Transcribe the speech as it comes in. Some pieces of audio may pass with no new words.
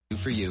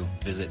for you,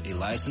 visit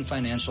Eliason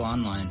Financial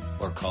online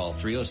or call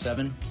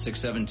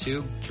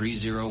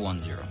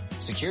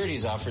 307-672-3010.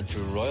 Securities offered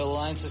through Royal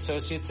Alliance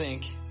Associates,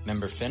 Inc.,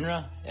 member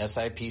FINRA,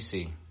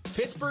 SIPC.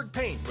 Pittsburgh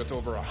Paint, with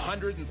over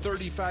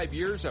 135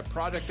 years of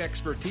product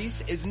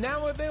expertise, is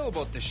now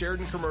available at the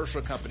Sheridan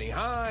Commercial Company.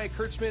 Hi,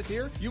 Kurt Smith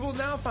here. You will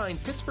now find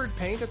Pittsburgh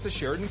Paint at the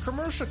Sheridan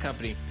Commercial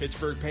Company.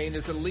 Pittsburgh Paint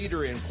is a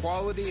leader in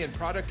quality and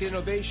product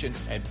innovation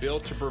and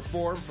built to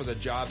perform for the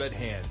job at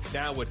hand.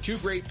 Now with 2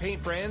 great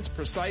paint brands,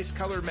 precise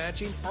color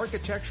matching,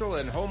 architectural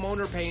and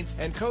homeowner paints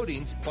and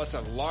coatings, plus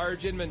a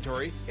large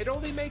inventory, it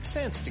only makes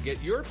sense to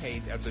get your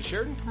paint at the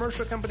Sheridan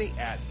Commercial Company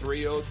at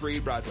 303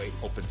 Broadway.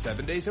 Open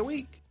 7 days a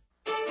week.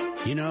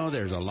 You know,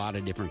 there's a lot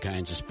of different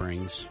kinds of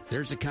springs.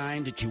 There's the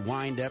kind that you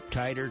wind up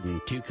tighter than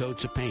 2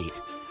 coats of paint.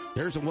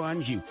 There's the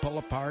ones you pull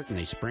apart and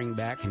they spring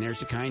back, and there's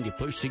the kind you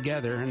push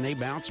together and they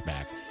bounce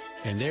back.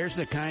 And there's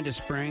the kind of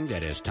spring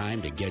that is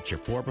time to get your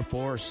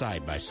 4x4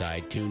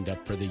 side-by-side tuned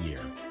up for the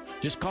year.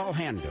 Just call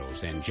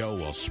Hando's and Joe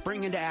will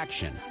spring into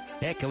action.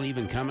 Heck, he'll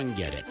even come and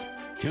get it.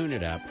 Tune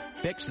it up,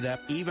 fix it up,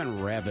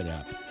 even rev it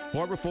up.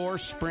 4x4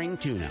 spring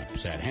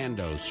tune-ups at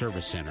Hando's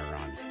Service Center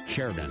on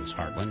Sheridan's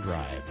Heartland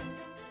Drive.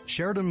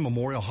 Sheridan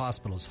Memorial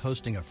Hospital is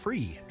hosting a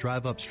free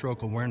drive-up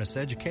stroke awareness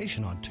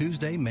education on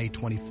Tuesday, May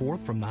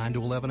 24th from 9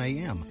 to 11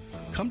 a.m.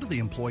 Come to the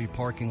employee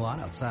parking lot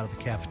outside of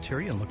the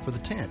cafeteria and look for the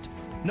tent.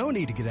 No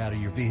need to get out of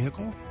your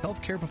vehicle.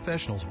 Healthcare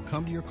professionals will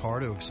come to your car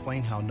to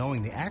explain how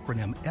knowing the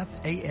acronym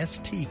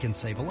FAST can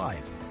save a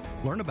life.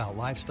 Learn about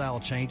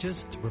lifestyle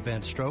changes to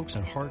prevent strokes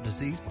and heart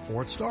disease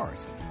before it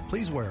starts.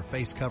 Please wear a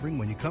face covering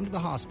when you come to the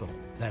hospital.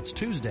 That's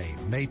Tuesday,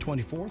 May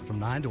 24th from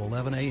 9 to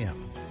 11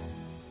 a.m.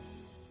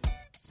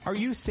 Are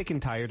you sick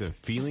and tired of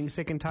feeling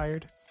sick and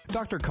tired?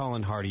 Dr.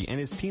 Colin Hardy and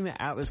his team at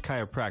Atlas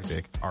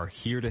Chiropractic are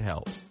here to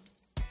help.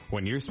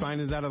 When your spine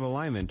is out of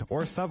alignment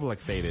or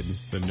subluxated,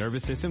 the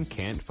nervous system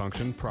can't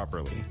function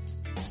properly.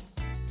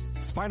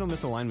 Spinal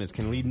misalignments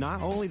can lead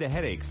not only to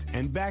headaches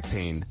and back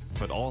pain,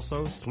 but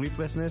also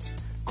sleeplessness,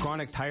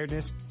 chronic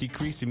tiredness,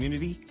 decreased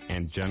immunity,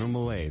 and general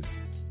malaise.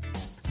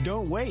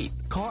 Don't wait.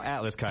 Call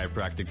Atlas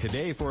Chiropractic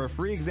today for a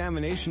free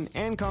examination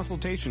and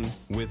consultation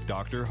with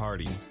Dr.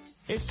 Hardy.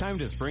 It's time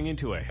to spring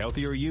into a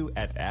healthier you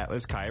at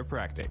Atlas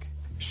Chiropractic,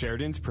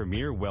 Sheridan's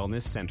premier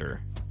wellness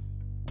center.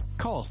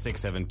 Call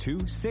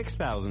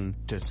 672-6000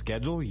 to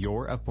schedule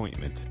your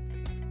appointment.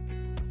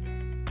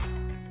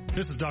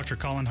 This is Dr.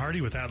 Colin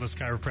Hardy with Atlas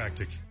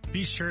Chiropractic.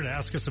 Be sure to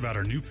ask us about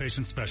our new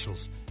patient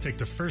specials. Take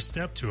the first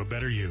step to a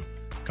better you.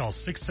 Call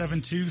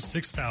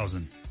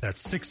 672-6000.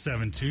 That's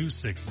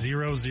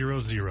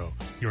 672-6000.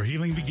 Your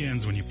healing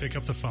begins when you pick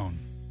up the phone.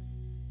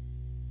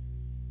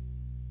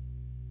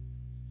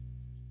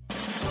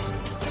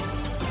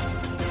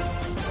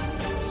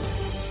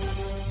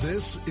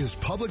 This is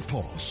Public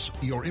Pulse,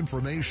 your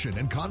information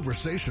and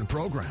conversation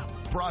program,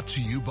 brought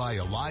to you by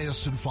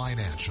Eliason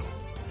Financial.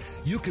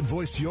 You can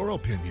voice your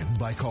opinion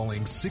by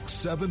calling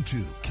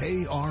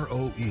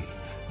 672-KROE.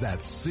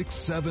 That's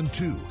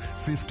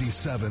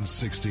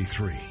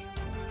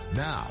 672-5763.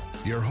 Now,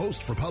 your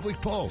host for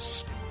Public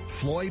Pulse,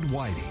 Floyd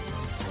Whiting.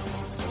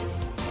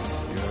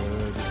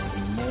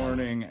 Good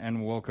morning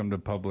and welcome to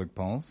Public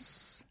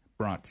Pulse,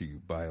 brought to you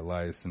by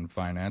Eliason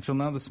Financial.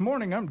 Now, this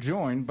morning I'm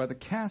joined by the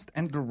cast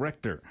and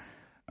director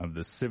of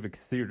the Civic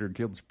Theater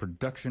Guild's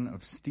production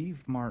of Steve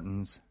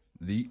Martin's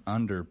The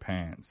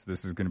Underpants.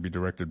 This is going to be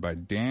directed by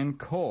Dan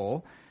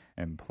Cole,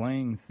 and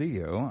playing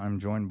Theo, I'm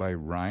joined by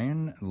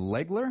Ryan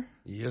Legler.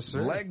 Yes, sir.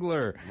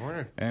 Legler. Good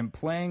morning. And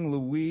playing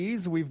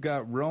Louise, we've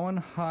got Rowan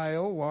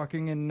Heil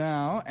walking in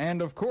now,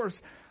 and of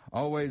course,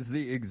 always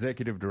the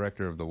executive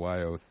director of the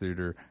WYO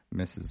Theater,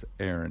 Miss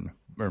Erin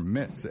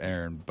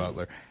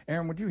Butler.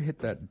 Erin, would you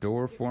hit that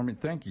door for me?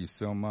 Thank you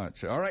so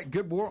much. All right,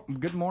 good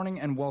morning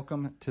and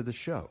welcome to the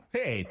show.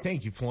 Hey,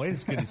 thank you, Floyd.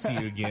 It's good to see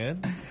you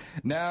again.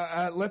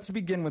 Now, let's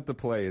begin with the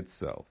play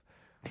itself.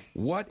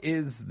 What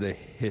is the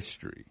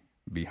history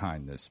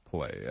behind this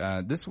play?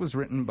 This was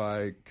written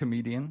by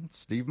comedian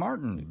Steve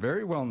Martin,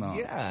 very well known.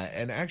 Yeah,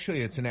 and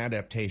actually it's an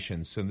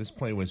adaptation. So this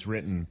play was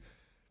written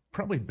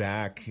probably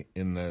back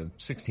in the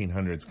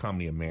 1600s,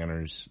 comedy of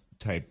manners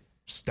type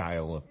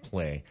style of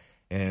play.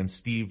 And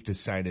Steve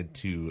decided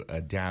to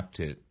adapt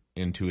it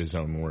into his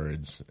own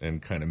words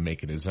and kind of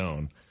make it his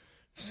own.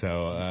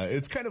 So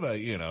it's kind of a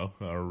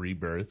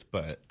rebirth,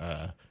 but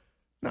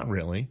not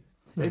really.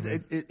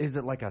 Is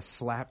it like a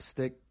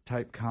slapstick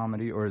type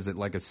comedy, or is it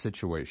like a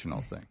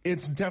situational thing?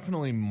 It's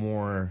definitely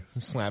more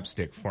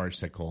slapstick,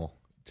 farcical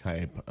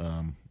type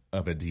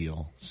of a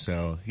deal.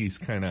 So he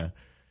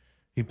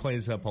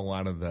plays up a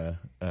lot of the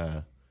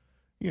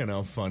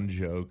fun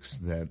jokes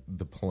that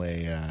the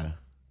play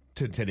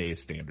to today's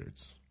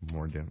standards.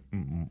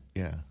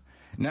 Yeah.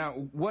 Now,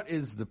 what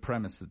is the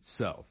premise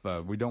itself?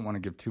 We don't want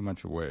to give too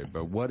much away,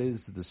 but what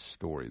is the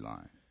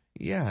storyline?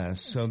 Yeah,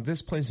 so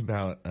this play's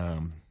about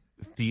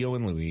Theo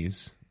and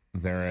Louise.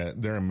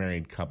 They're a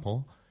married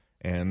couple,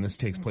 and this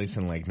takes place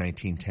in like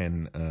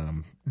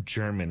 1910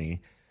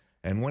 Germany.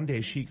 And one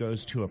day she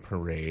goes to a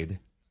parade,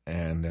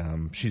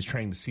 and she's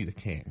trying to see the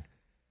king.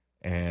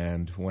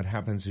 And what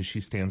happens is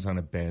she stands on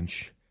a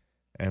bench,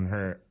 and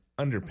her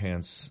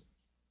underpants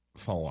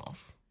fall off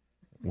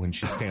when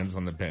she stands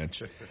on the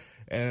bench.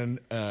 And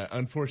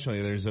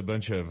unfortunately, there's a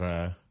bunch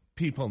of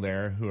people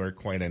there who are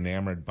quite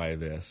enamored by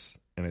this.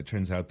 And it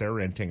turns out they're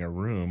renting a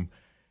room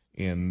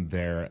in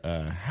their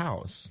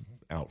house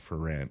out for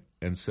rent.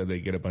 And so they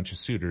get a bunch of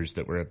suitors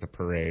that were at the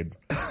parade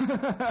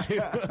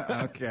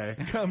to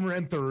come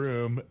rent the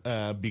room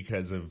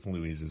because of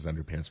Louise's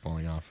underpants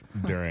falling off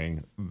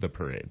during the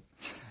parade.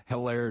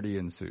 Hilarity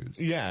ensues.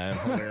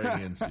 Yeah,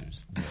 hilarity ensues.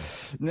 Yeah.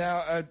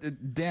 Now,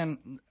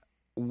 Dan,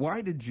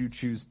 why did you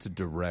choose to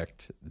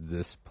direct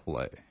this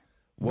play?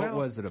 What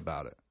was it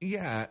about it?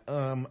 Yeah,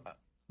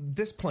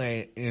 this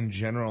play in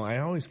general, I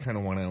always kind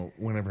of want to,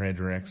 whenever I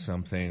direct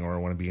something or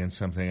want to be in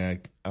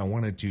something, I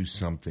want to do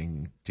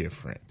something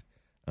different.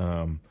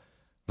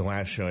 The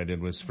last show I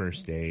did was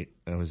First Date.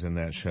 I was in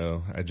that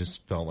show. I just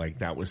felt like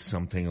that was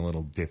something a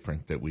little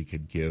different that we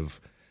could give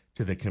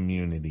to the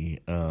community.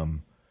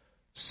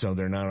 So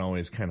they're not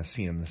always kind of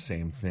seeing the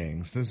same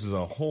things. This is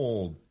a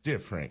whole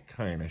different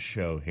kind of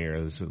show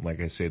here. This is,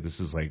 like I say, this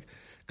is like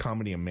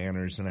comedy of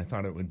manners, and I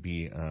thought it would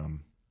be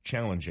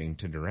challenging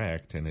to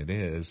direct, and it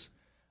is.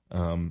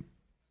 And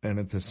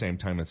at the same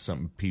time, it's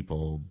something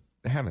people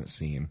haven't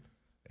seen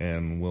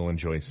and will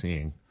enjoy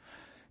seeing.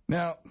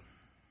 Now,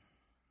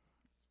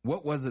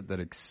 what was it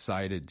that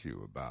excited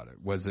you about it?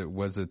 Was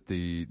it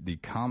the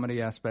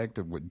comedy aspect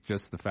of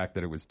just the fact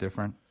that it was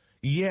different?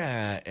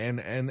 Yeah,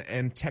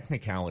 and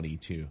technicality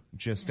too.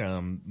 Just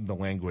the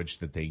language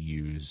that they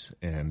use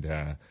and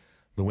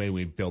the way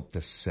we built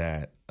the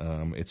set.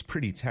 It's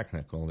pretty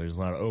technical. There's a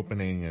lot of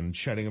opening and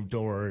shutting of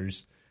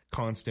doors,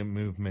 constant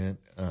movement,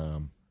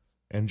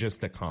 and just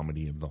the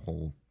comedy of the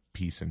whole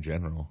piece in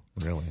general,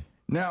 really.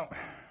 Now,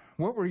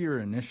 what were your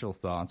initial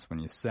thoughts when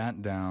you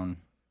sat down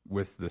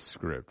with the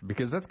script?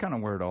 Because that's kind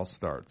of where it all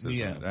starts,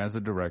 isn't it? As a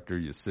director,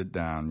 you sit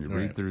down, you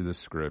read through the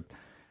script,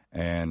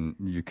 and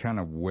you kind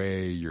of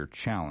weigh your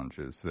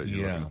challenges that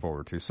you're looking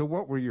forward to. So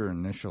what were your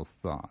initial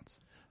thoughts?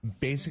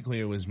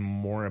 Basically, it was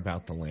more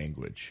about the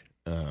language.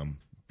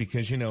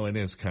 Because, it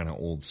is kind of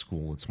old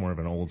school. It's more of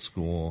an old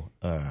school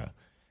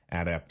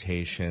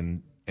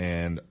adaptation,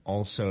 and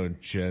also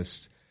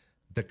just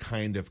the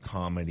kind of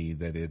comedy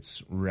that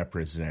it's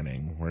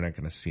representing. We're not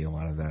going to see a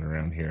lot of that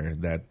around here.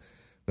 That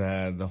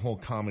the whole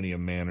comedy of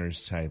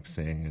manners type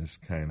thing is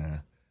kind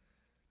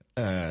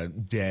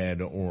of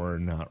dead or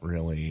not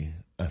really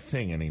a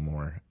thing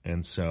anymore.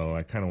 And so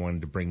I kind of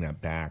wanted to bring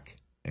that back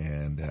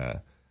and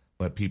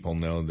let people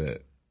know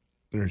that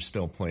there's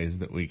still plays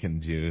that we can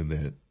do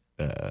that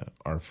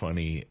are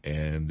funny,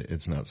 and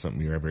it's not something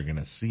you're ever going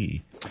to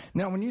see.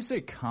 Now, when you say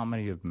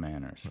comedy of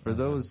manners,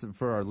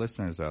 for our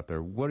listeners out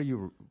there, what are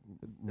you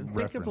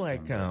referencing? Think of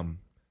like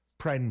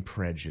Pride and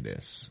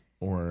Prejudice,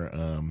 or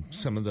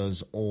some of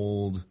those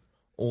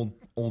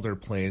older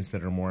plays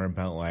that are more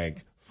about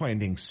like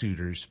finding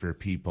suitors for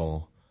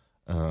people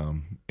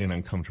in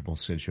uncomfortable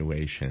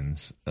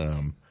situations.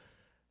 So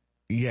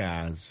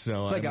it's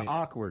like an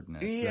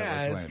awkwardness.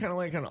 Yeah, it's kind of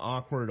like an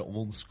awkward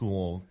old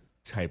school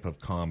type of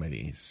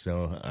comedy.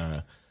 So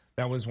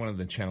that was one of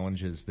the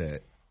challenges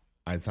that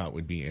I thought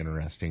would be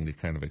interesting to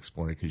kind of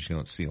explore, because you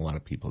don't see a lot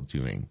of people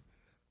doing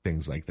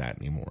things like that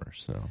anymore.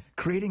 So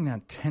creating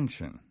that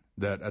tension,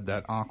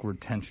 that awkward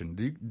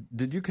tension,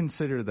 did you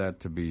consider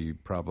that to be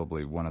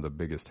probably one of the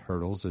biggest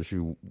hurdles as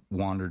you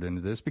wandered into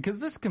this? Because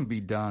this can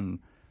be done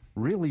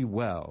really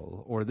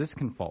well, or this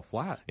can fall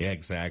flat. Yeah,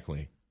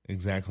 exactly.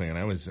 And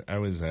I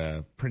was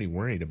pretty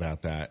worried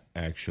about that,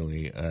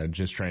 actually,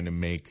 just trying to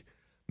make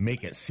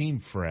it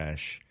seem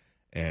fresh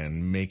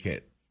and make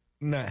it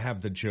not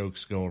have the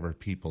jokes go over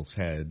people's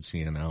heads,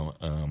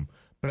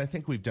 But I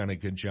think we've done a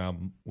good job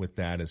with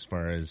that as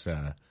far as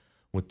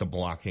with the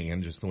blocking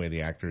and just the way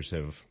the actors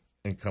have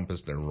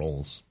encompassed their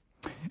roles.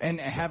 And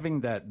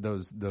having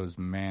those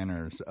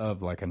manners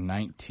of like a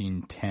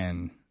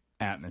 1910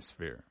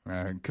 atmosphere,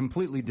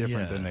 completely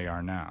different than they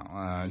are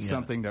now.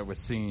 Something that was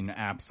seen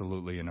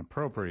absolutely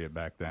inappropriate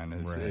back then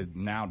is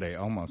nowadays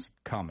almost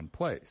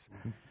commonplace.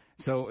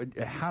 So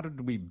how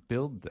did we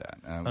build that?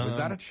 Was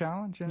that a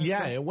challenge?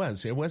 It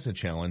was. It was a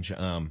challenge.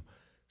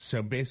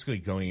 So basically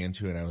going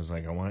into it, I was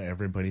like, I want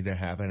everybody to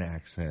have an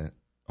accent.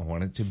 I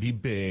want it to be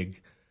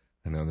big.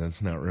 I know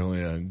that's not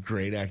really a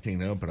great acting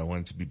note, but I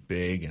want it to be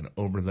big and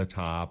over the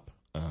top.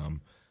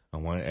 I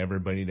want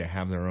everybody to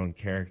have their own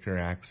character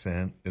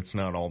accent. It's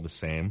not all the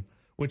same,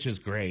 which is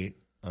great.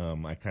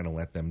 I kind of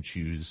let them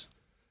choose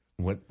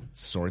what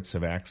sorts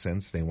of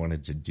accents they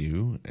wanted to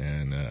do,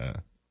 and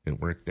it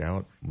worked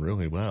out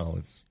really well.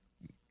 It's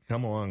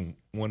come along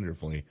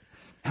wonderfully.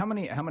 How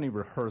many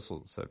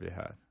rehearsals have you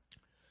had?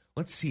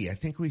 Let's see. I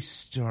think we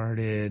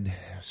started.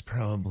 It was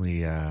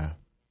probably.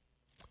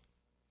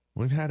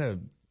 We've had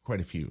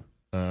quite a few.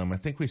 I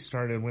think we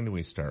started. When did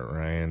we start,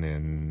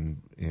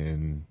 Ryan?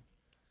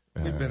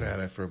 We've been at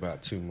it for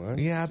about 2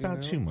 months. Yeah,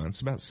 about 2 months,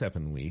 about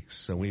 7 weeks.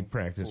 So we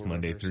practiced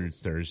Monday through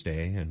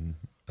Thursday and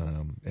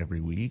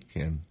every week.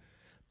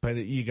 But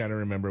you got to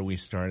remember, we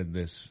started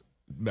this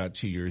about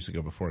 2 years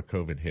ago before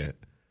COVID hit.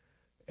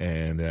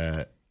 And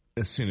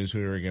as soon as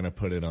we were going to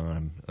put it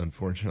on,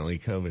 unfortunately,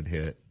 COVID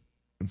hit.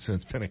 And so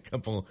it's been a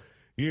couple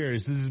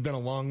years. This has been a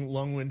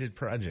long-winded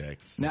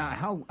project. So.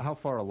 Now, how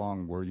far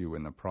along were you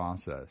in the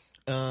process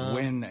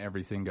when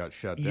everything got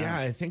shut down? Yeah,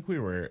 I think we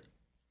were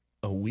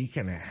a week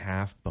and a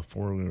half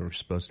before we were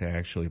supposed to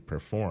actually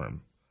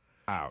perform.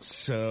 Ouch.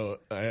 So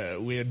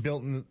we had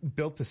built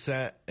the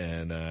set,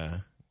 and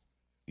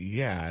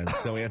and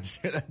so we had to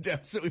tear that down.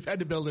 So we've had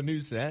to build a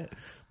new set.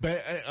 But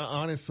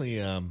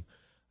honestly,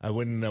 I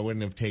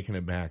wouldn't have taken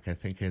it back. I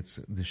think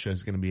the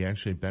show's going to be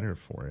actually better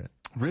for it.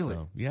 Really?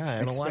 So, yeah.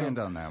 And expand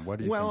on that. What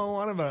do you think? A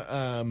lot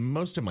of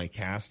most of my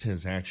cast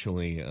has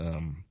actually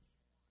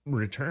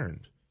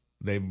returned.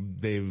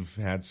 They've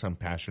had some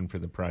passion for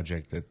the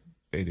project that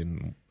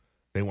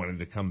they wanted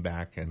to come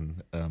back,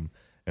 and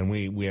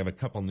we have a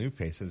couple new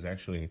faces.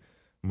 Actually,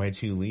 my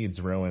two leads,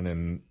 Rowan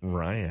and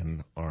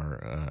Ryan,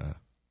 are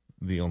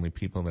the only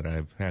people that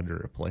I've had to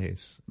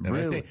replace. And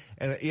really?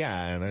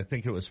 And I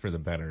think it was for the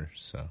better.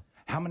 So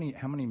how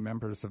many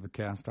members of the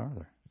cast are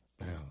there?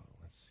 Oh,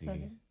 let's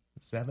see.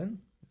 Seven?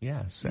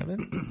 Yeah,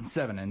 7.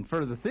 7. And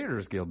for the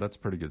Theaters Guild, that's a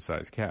pretty good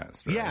sized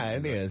cast, right? Yeah,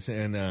 it is.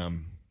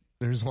 And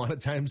there's a lot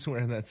of times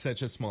where that's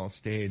such a small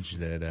stage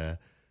that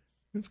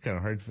it's kind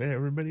of hard to fit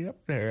everybody up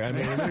there. I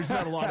mean, there's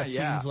not a lot of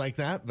scenes like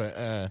that, but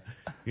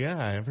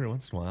every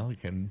once in a while we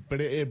can.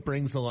 But it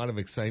brings a lot of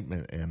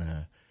excitement, and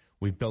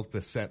we built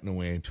the set in a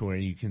way to where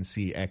you can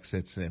see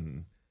exits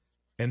and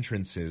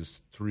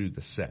entrances through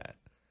the set.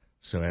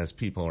 So as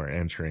people are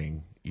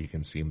entering, you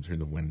can see them through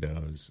the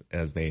windows.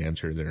 As they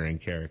enter, they're in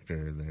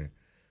character.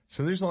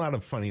 So there's a lot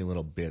of funny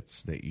little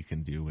bits that you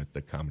can do with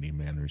the comedy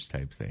manners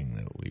type thing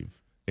that we've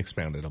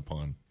expounded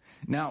upon.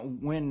 Now,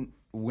 when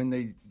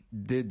they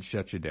did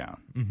shut you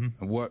down,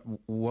 what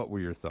were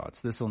your thoughts?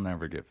 This will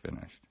never get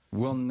finished.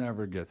 We'll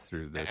never get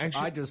through this.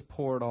 Actually, I just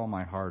poured all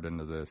my heart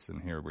into this,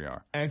 and here we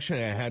are.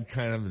 Actually, I had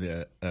kind of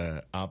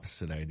the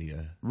opposite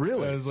idea.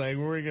 Really? I was like,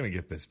 we're going to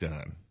get this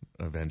done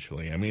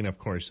eventually. I mean, of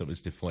course, it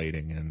was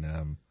deflating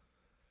and,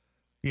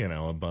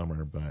 a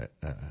bummer, but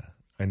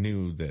I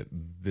knew that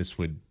this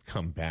would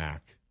come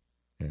back.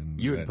 And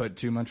you had put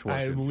too much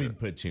work into it. We'd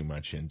put too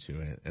much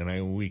into it.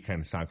 And we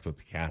kind of talked with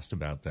the cast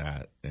about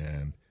that,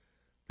 and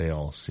they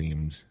all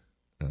seemed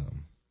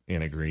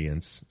in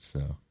agreement.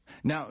 So.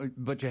 Now,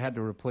 but you had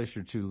to replace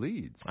your two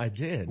leads. I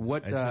did.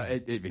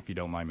 If you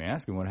don't mind me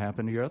asking, what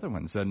happened to your other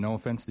ones? No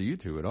offense to you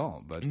two at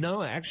all, but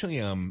no,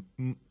 actually,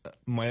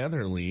 my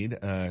other lead,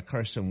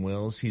 Carson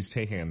Wills, he's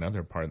taking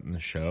another part in the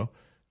show.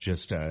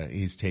 Just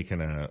he's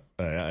taken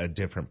a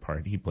different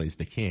part. He plays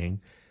the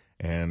king,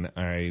 and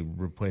I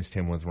replaced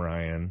him with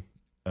Ryan.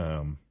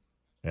 And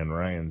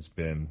Ryan's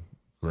been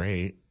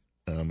great.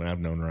 I've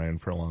known Ryan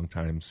for a long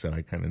time, so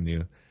I kind of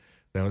knew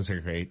that was a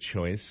great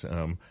choice.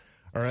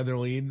 Our other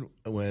lead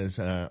was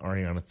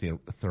Ariana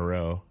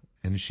Thoreau,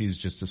 and she's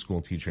just a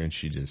school teacher, and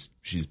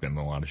she's been in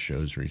a lot of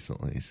shows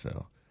recently,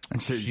 so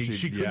and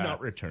she could not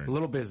return. A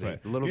little busy. A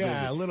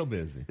little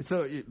busy.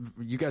 So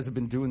you guys have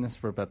been doing this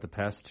for about the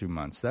past 2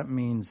 months. That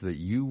means that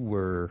you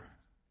were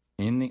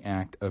in the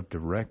act of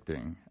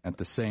directing at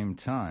the same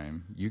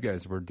time you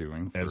guys were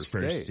doing First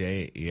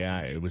Date.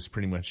 Yeah, it was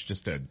pretty much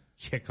just a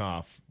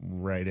kickoff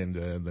right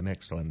into the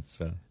next one.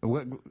 So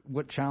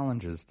what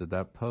challenges did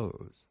that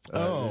pose?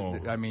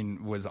 I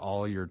mean, was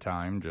all your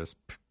time just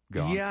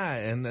gone? Yeah,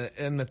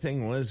 and the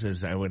thing was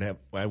I would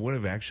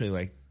have actually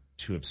liked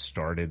to have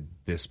started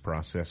this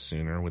process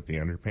sooner with the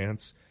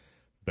underpants,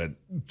 but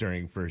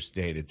during First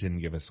Date it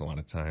didn't give us a lot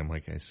of time.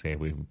 Like I say,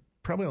 we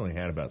probably only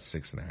had about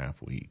 6.5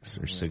 weeks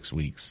or 6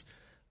 weeks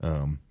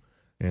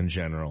in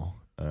general.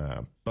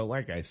 But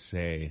like I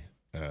say,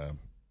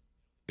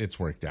 it's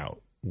worked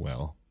out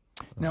well.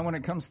 Now, when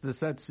it comes to the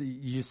sets,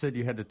 you said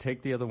you had to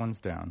take the other ones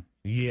down.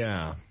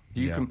 Yeah.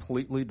 Do you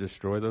completely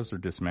destroy those or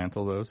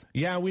dismantle those?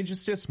 Yeah, we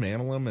just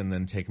dismantle them and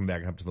then take them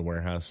back up to the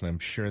warehouse, and I'm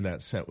sure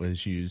that set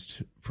was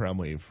used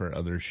probably for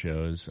other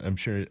shows.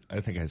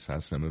 I think I saw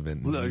some of it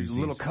in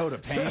little coat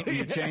of paint, and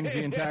you change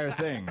the entire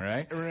thing,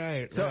 right?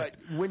 Right. So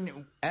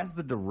as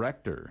the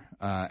director,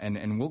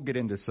 and we'll get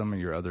into some of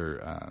your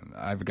other,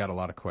 I've got a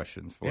lot of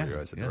questions for you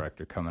as a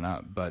director coming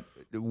up, but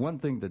one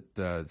thing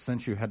that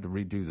since you had to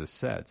redo the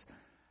sets,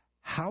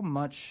 how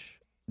much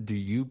do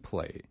you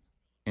play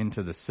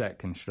into the set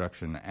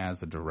construction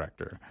as a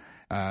director?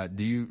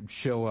 Do you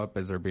show up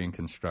as they're being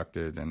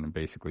constructed and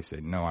basically say,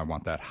 no, I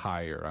want that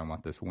higher, I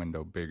want this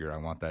window bigger, I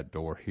want that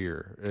door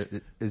here?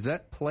 Is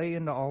that play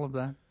into all of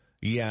that?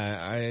 Yeah,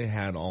 I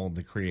had all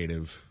the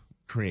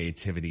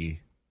creativity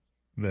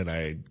that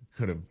I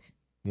could have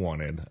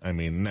wanted. I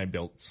mean, and I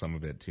built some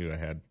of it too. I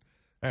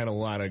had a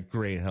lot of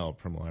great help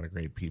from a lot of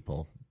great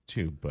people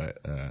too, but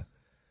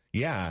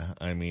yeah,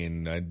 I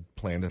mean, I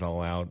planned it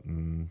all out,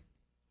 and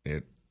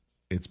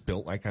it's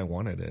built like I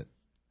wanted it.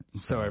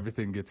 So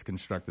everything gets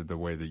constructed the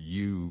way that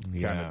you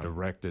kind of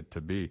direct it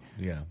to be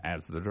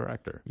as the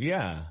director.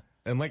 Yeah.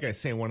 And like I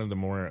say, one of the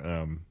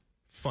more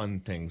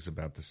fun things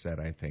about the set,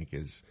 I think,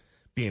 is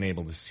being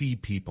able to see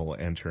people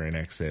enter and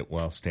exit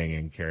while staying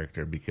in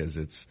character, because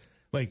it's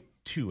like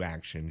 2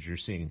 actions. You're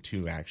seeing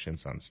 2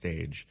 actions on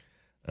stage.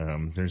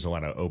 There's a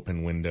lot of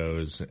open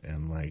windows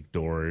and like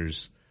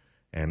doors,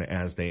 and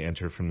as they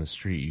enter from the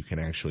street, you can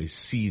actually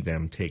see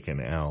them take an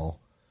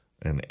L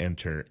and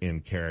enter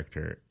in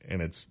character,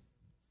 and it's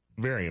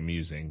very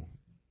amusing.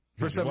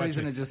 For some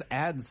reason, it just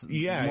adds more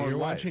you're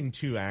life. watching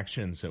two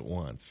actions at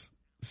once.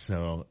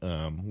 So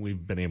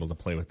we've been able to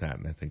play with that,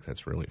 and I think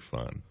that's really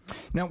fun.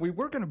 Now, we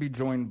were going to be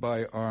joined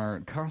by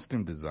our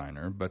costume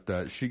designer, but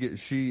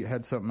she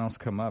had something else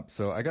come up.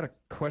 So I got a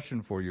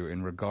question for you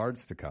in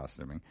regards to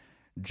costuming.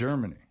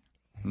 Germany,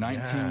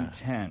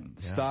 1910.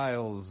 Yeah.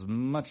 Styles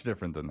much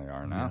different than they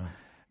are now. Yeah.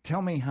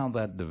 Tell me how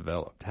that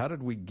developed. How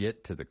did we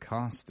get to the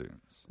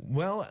costumes?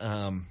 Well,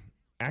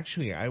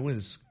 actually, I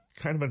was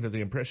kind of under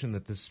the impression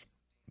that this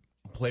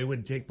play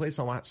would take place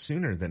a lot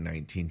sooner than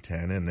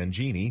 1910, and then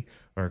Jeannie,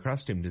 our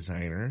costume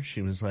designer,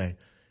 she was like,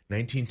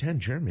 1910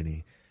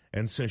 Germany,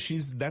 and so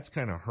that's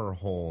kind of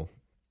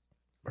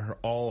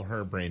all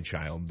her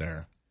brainchild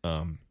there.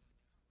 I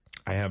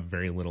have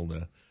very little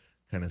to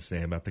kind of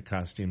say about the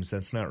costumes.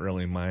 That's not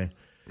really my.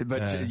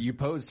 But you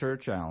posed her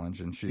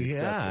challenge, and she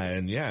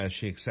accepted it.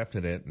 She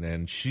accepted it,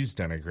 and she's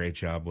done a great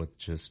job with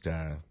just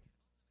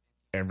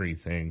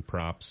everything,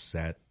 props,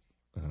 set.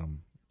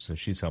 So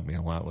she's helped me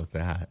a lot with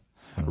that.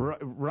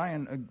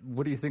 Ryan,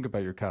 what do you think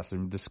about your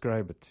costume?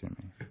 Describe it to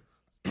me.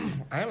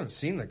 I haven't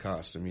seen the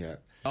costume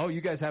yet. Oh,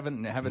 you guys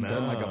haven't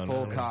done like a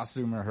full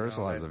costume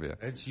rehearsal as of yet?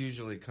 It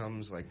usually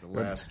comes like the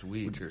last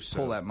week or so.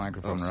 Pull that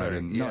microphone right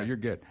in. Yeah. No, you're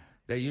good.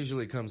 That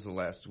usually comes the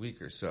last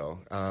week or so.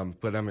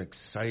 But I'm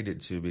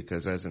excited to,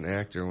 because as an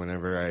actor,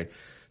 whenever I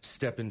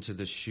step into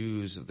the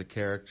shoes of the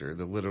character,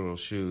 the literal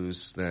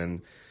shoes,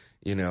 then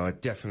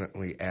it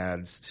definitely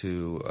adds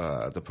to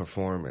the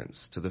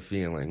performance, to the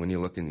feeling. When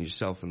you look in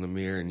yourself in the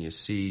mirror and you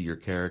see your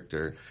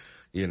character,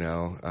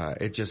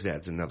 it just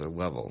adds another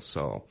level.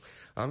 So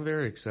I'm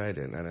very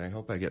excited, and I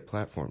hope I get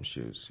platform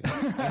shoes.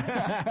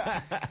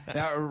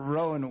 Now,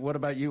 Rowan, what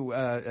about you?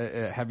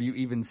 Have you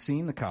even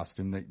seen the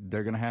costume that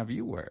they're going to have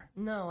you wear?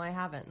 No, I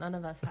haven't. None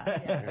of us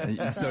have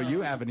yet. So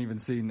you haven't even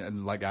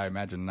seen, like I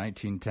imagine,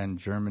 1910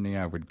 Germany.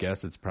 I would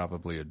guess it's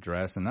probably a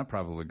dress, and that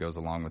probably goes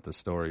along with the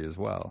story as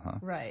well, huh?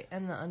 Right,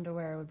 and the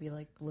underwear would be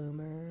like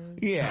bloomers.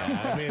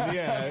 Yeah, I mean,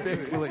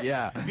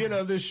 yeah.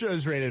 This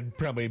show's rated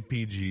probably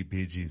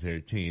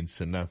PG-13,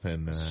 so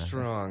nothing.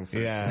 Strong.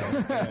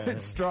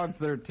 Strong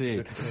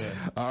 13.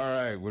 Yeah. All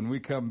right, when we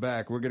come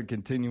back, we're going to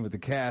continue with the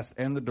cast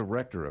and the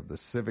director of the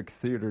Civic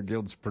Theater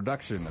Guild's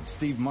production of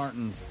Steve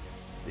Martin's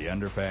The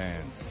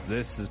Underpants.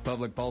 This is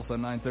Public Pulse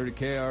on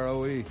 930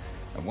 KROE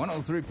and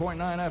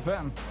 103.9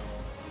 FM.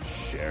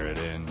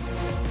 Sheridan.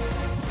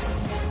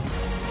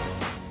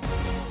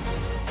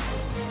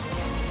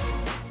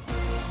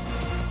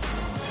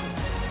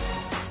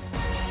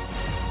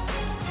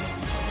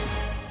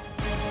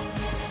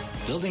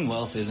 Building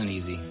wealth isn't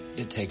easy.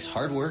 It takes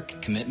hard work,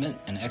 commitment,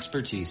 and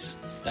expertise.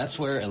 That's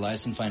where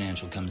Elyson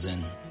Financial comes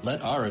in.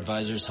 Let our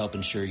advisors help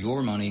ensure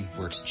your money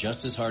works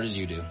just as hard as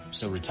you do,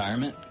 so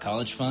retirement,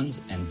 college funds,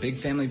 and big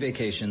family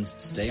vacations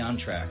stay on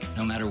track,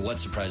 no matter what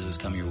surprises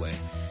come your way.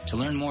 To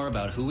learn more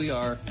about who we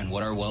are and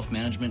what our wealth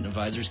management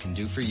advisors can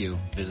do for you,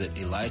 visit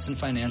Elyson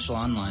Financial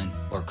online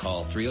or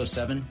call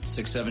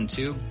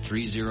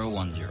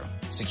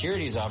 307-672-3010.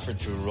 Securities offered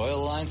through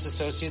Royal Alliance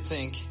Associates,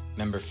 Inc.,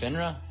 member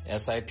FINRA,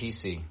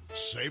 SIPC.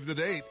 Save the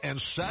date and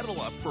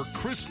saddle up for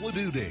Chris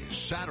Ledoux Day,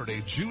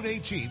 Saturday, June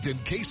 18th in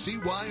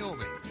KC,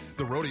 Wyoming.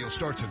 The rodeo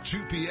starts at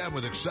 2 p.m.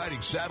 with exciting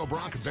saddle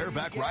bronc and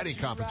bareback riding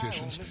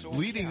competitions,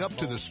 leading up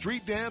to the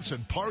street dance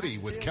and party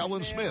with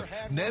Kellen Smith,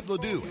 Ned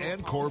Ledoux,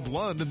 and Corb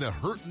Lund and the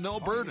Hurtin'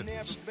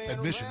 Albertans.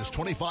 Admission is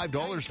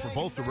 $25 for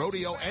both the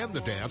rodeo and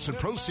the dance, and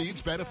proceeds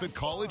benefit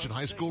college and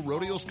high school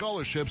rodeo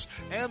scholarships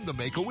and the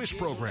Make-A-Wish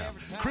program.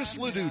 Chris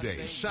Ledoux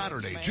Day,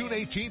 Saturday, June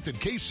 18th in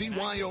KC,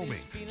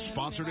 Wyoming.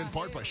 Sponsored in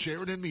part by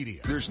Sheridan Media.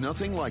 There's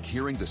nothing like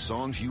hearing the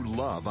songs you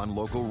love on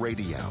local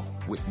radio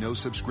with no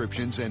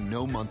subscriptions and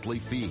no monthly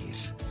fees.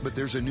 But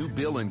there's a new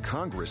bill in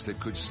Congress that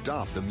could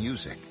stop the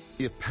music.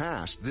 If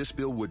passed, this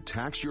bill would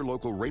tax your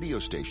local radio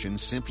station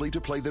simply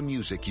to play the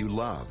music you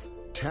love.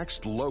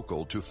 Text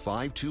LOCAL to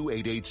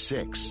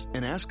 52886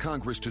 and ask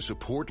Congress to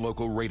support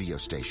local radio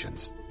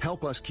stations.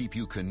 Help us keep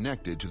you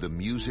connected to the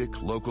music,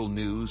 local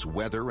news,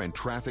 weather, and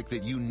traffic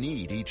that you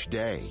need each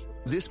day.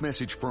 This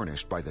message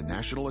furnished by the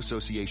National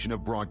Association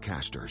of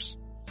Broadcasters.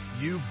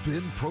 You've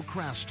been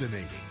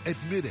procrastinating.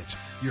 Admit it.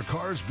 Your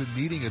car's been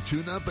needing a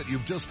tune-up, but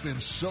you've just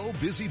been so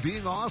busy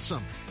being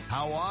awesome.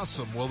 How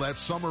awesome will that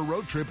summer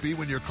road trip be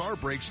when your car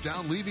breaks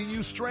down, leaving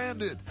you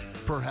stranded?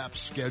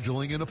 Perhaps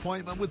scheduling an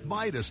appointment with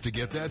Midas to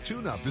get that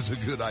tune-up is a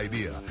good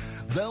idea.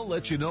 They'll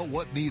let you know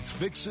what needs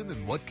fixing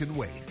and what can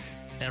wait.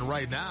 And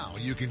right now,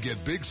 you can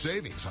get big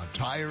savings on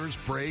tires,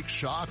 brakes,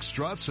 shocks,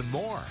 struts, and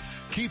more.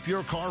 Keep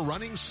your car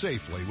running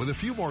safely with a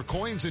few more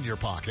coins in your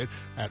pocket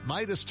at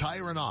Midas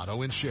Tire and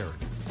Auto in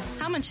Sheridan.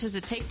 How much does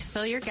it take to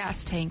fill your gas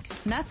tank?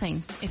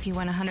 Nothing if you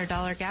win a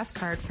 $100 gas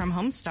card from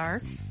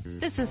Homestar.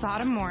 This is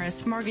Autumn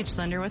Morris, mortgage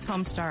lender with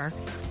Homestar.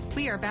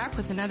 We are back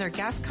with another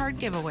gas card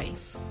giveaway.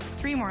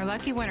 3 more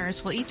lucky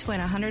winners will each win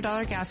a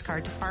 $100 gas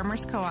card to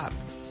Farmers Co-op.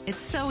 It's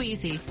so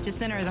easy.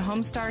 Just enter the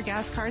Homestar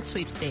Gas Card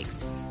Sweepstakes.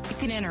 You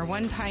can enter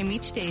one time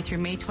each day through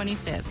May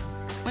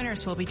 25th.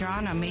 Winners will be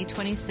drawn on May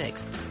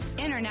 26th.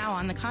 Enter now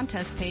on the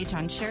contest page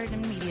on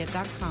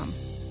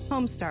SheridanMedia.com.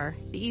 Homestar,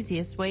 the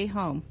easiest way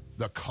home.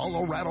 The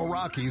Colorado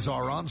Rockies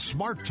are on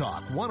Smart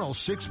Talk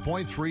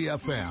 106.3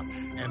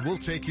 FM, and we'll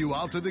take you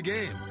out to the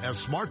game, as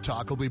Smart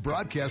Talk will be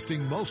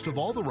broadcasting most of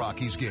all the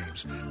Rockies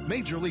games.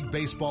 Major League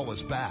Baseball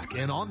is back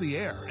and on the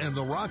air, and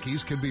the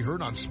Rockies can be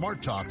heard on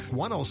Smart Talk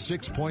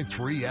 106.3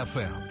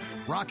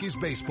 FM. Rockies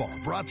Baseball,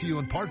 brought to you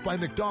in part by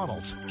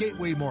McDonald's,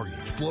 Gateway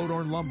Mortgage,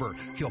 Blodorn Lumber,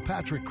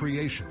 Kilpatrick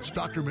Creations,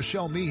 Dr.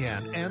 Michelle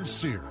Meehan, and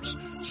Sears.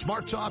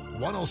 Smart Talk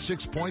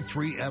 106.3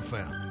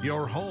 FM,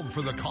 your home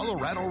for the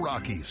Colorado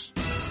Rockies.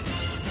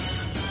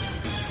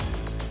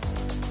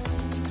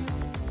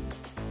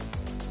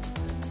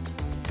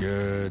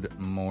 Good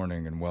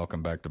morning and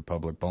welcome back to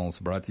Public Pulse,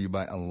 brought to you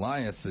by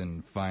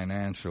Eliason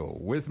Financial.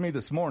 With me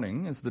this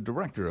morning is the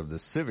director of the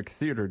Civic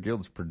Theater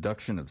Guild's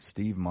production of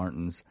Steve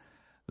Martin's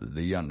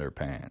The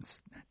Underpants,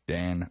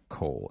 Dan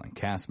Cole, and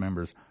cast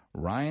members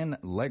Ryan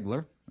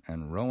Legler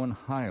and Rowan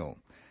Heil.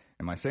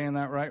 Am I saying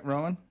that right,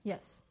 Rowan?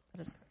 Yes,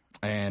 that is correct.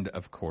 And,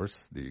 of course,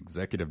 the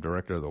executive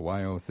director of the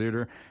WYO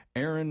Theater,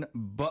 Aaron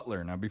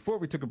Butler. Now, before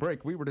we took a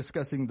break, we were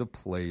discussing the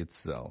play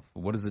itself.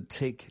 What does it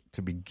take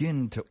to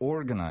begin to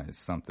organize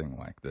something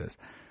like this?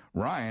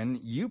 Ryan,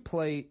 you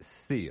play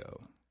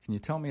Theo. Can you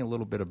tell me a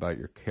little bit about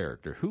your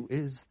character? Who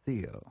is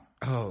Theo?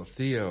 Oh,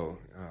 Theo.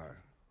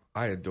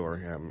 I adore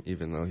him,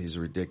 even though he's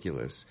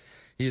ridiculous.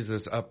 He's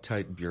this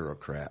uptight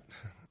bureaucrat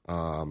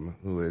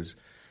who is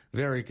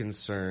very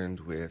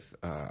concerned with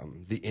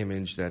the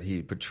image that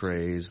he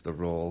portrays, the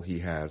role he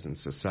has in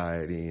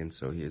society, and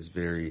so he is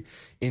very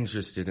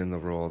interested in the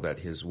role that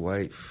his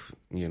wife,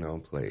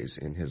 plays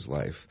in his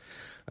life.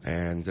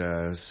 And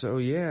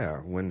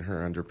when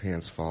her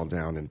underpants fall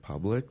down in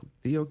public,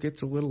 Theo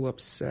gets a little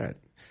upset,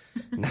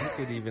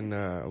 naked, even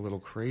a little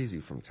crazy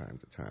from time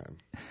to time.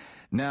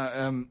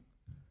 Now,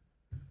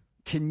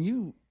 can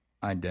you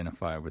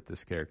identify with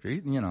this character?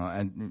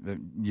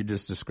 And you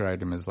just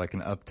described him as like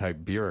an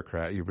uptight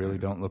bureaucrat. You really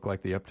don't look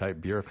like the uptight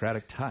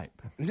bureaucratic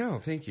type.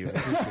 No, thank you.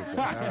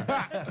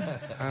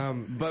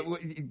 But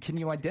can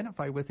you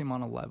identify with him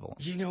on a level?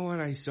 You know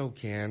what? I so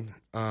can,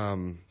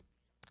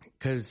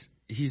 because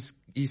he's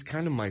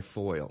kind of my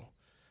foil.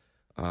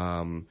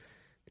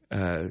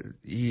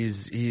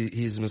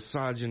 He's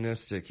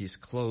misogynistic. He's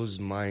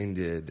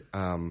closed-minded.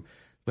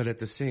 But at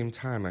the same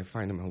time, I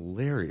find him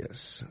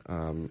hilarious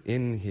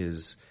in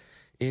his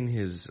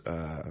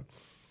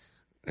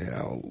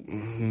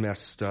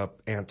messed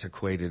up,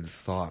 antiquated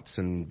thoughts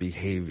and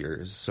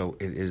behaviors. So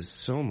it is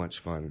so much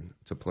fun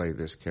to play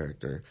this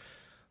character.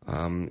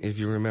 If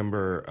you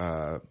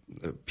remember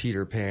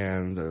Peter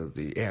Pan,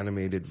 the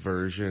animated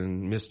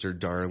version, Mr.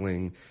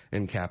 Darling,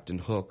 and Captain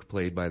Hook,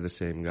 played by the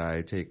same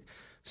guy, take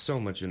so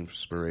much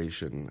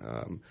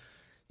inspiration.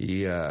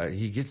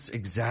 He gets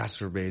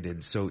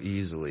exacerbated so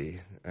easily,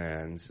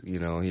 and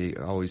he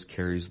always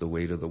carries the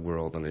weight of the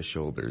world on his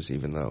shoulders,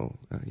 even though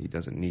he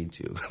doesn't need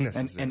to.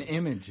 And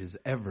image is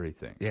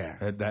everything. Yeah,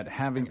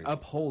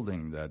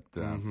 upholding that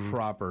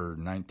proper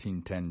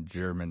 1910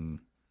 German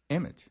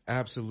image.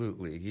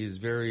 Absolutely, he's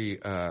very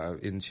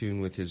in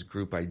tune with his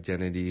group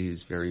identity.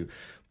 He's very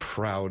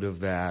proud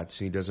of that.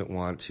 He doesn't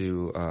want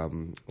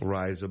to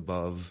rise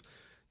above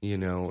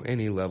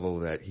any level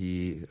that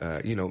he,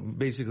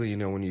 basically,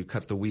 when you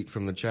cut the wheat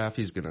from the chaff,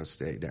 he's going to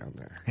stay down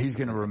there. He's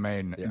going to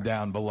remain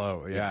down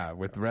below,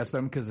 with the rest of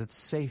them, because it's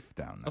safe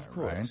down there, Of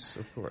course,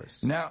 right? Of course.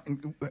 Now,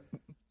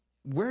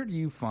 where do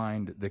you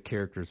find the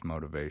character's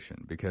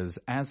motivation? Because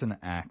as an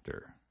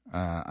actor,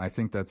 I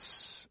think that's,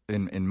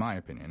 in my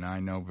opinion, I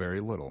know very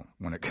little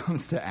when it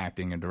comes to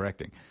acting and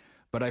directing.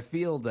 But I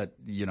feel that,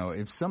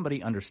 if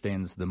somebody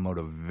understands the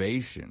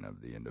motivation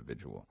of the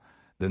individual,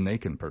 then they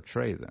can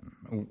portray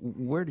them.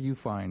 Where do you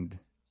find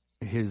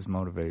his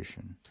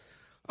motivation?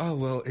 Oh,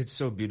 well, it's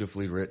so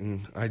beautifully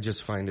written. I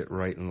just find it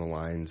right in the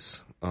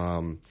lines.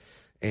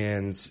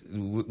 And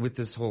with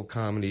this whole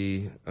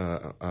comedy,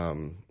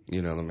 the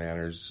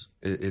manners,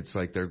 it's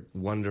like they're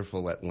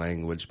wonderful at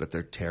language, but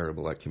they're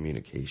terrible at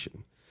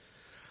communication.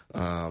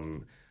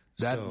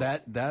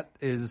 That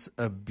is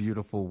a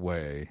beautiful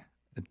way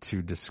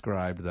to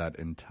describe that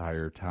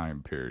entire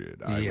time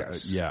period.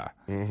 Yes.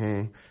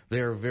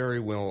 They're very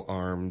well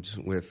armed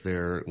with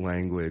their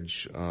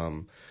language,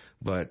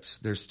 but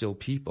they're still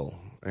people,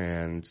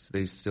 and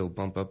they still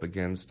bump up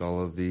against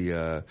all of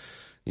the,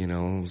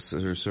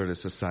 sort of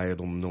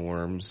societal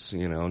norms,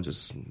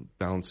 just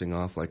bouncing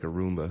off like a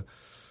Roomba.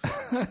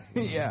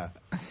 Yeah.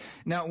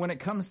 Now, when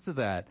it comes to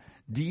that,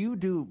 do you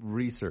do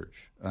research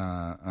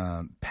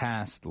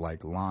past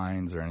like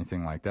lines or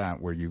anything like that,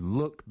 where you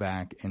look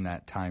back in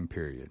that time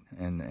period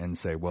and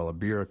say, well, a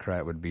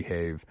bureaucrat would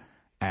behave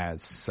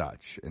as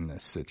such in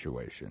this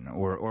situation,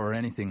 or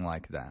anything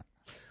like that?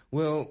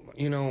 Well,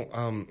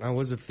 I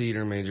was a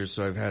theater major,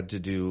 so I've had to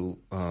do,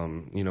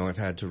 I've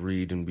had to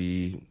read and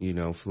be,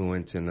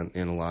 fluent in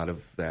a lot of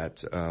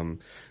that,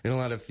 in a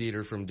lot of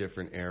theater from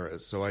different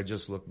eras. So I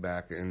just look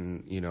back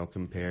and,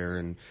 compare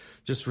and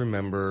just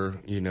remember,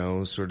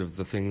 sort of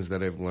the things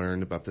that I've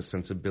learned about the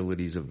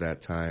sensibilities of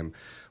that time.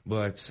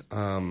 But,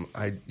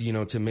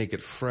 to make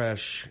it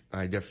fresh,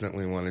 I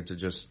definitely wanted to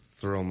just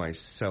throw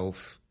myself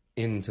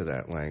into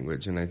that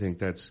language. And I think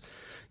that's,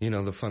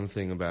 the fun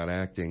thing about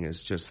acting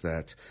is just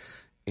that,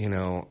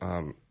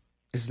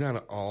 it's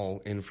not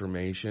all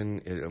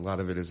information. A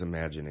lot of it is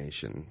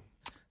imagination.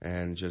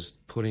 And just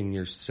putting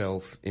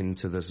yourself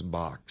into this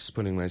box,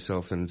 putting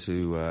myself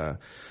into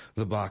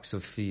the box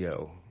of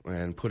Theo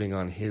and putting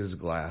on his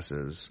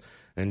glasses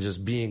and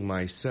just being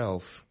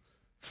myself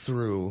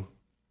through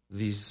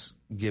these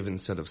given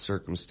set of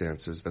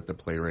circumstances that the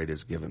playwright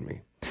has given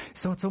me.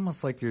 So it's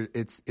almost like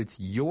it's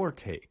your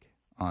take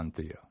on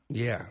Theo.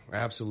 Yeah,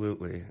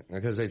 absolutely.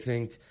 Because I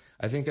think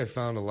I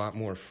found a lot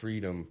more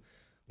freedom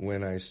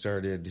when I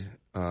started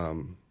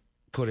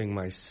putting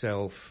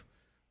myself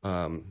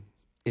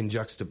in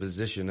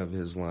juxtaposition of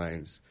his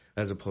lines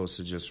as opposed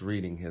to just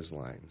reading his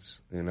lines.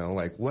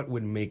 Like what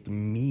would make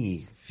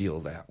me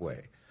feel that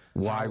way?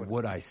 Why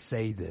would I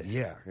say this?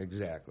 Yeah,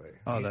 exactly.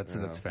 Oh,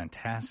 that's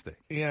fantastic.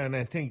 Yeah, and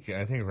I think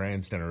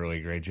Ryan's done a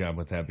really great job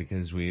with that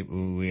because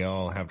we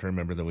all have to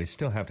remember that we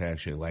still have to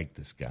actually like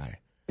this guy.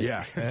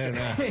 Yeah,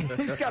 and,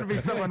 he's got to be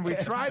someone we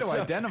try to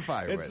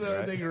identify with.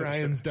 Right? I think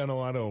Ryan's done a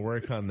lot of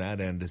work on that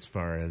end as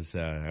far as,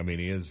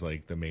 he is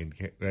like the main,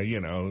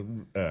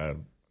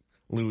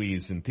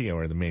 Louise and Theo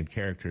are the main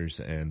characters,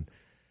 and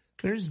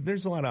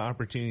there's a lot of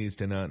opportunities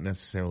to not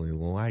necessarily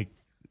like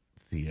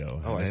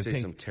Theo. Oh, I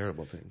say some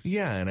terrible things.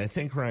 Yeah, and I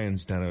think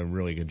Ryan's done a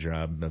really good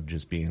job of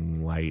just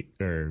being light,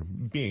 or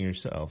being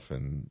yourself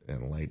and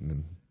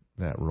lightening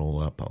that role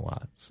up a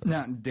lot. So.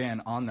 Now,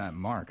 Dan, on that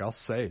mark, I'll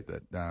say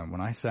that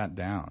when I sat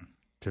down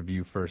to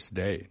view First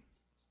Date,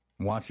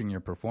 watching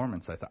your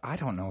performance, I thought, I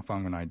don't know if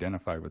I'm going to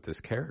identify with this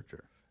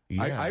character.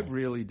 Yeah. I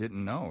really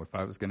didn't know if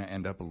I was going to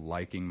end up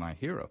liking my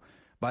hero.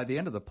 By the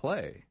end of the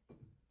play,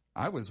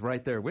 I was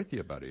right there with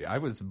you, buddy. I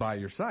was by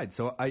your side.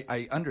 So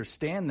I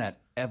understand that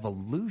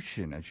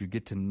evolution as you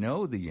get to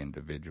know the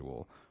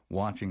individual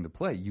watching the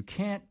play. You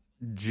can't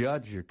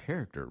judge your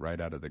character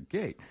right out of the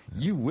gate.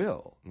 You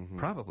will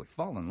probably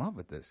fall in love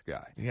with this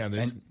guy. Yeah,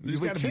 there's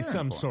got to be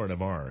some sort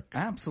of arc.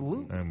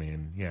 Absolutely. I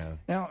mean, yeah.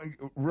 Now,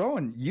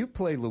 Rowan, you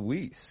play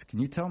Louise.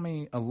 Can you tell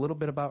me a little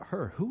bit about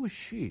her? Who is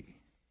she?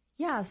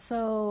 Yeah,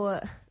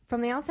 so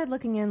from the outside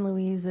looking in,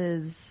 Louise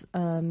is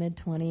a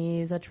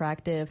mid-20s,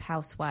 attractive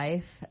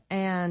housewife.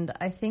 And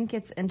I think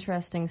it's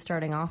interesting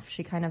starting off,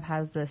 she kind of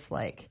has this,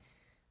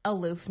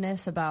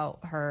 aloofness about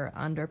her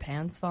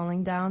underpants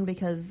falling down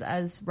because,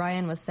 as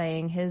Ryan was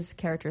saying, his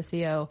character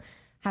Theo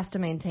has to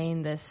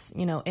maintain this,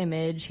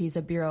 image. He's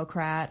a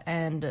bureaucrat,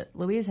 and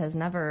Louise has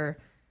never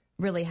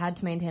really had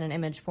to maintain an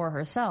image for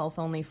herself,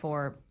 only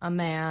for a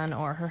man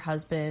or her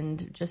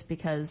husband, just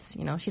because,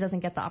 she doesn't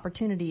get the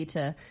opportunity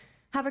to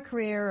have a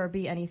career or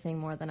be anything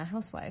more than a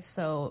housewife.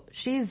 So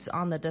she's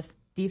on the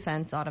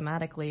defense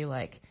automatically,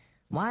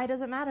 why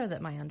does it matter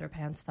that my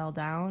underpants fell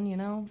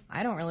down,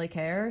 I don't really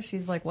care.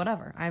 She's like,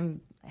 whatever, I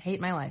hate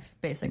my life,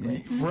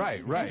 basically.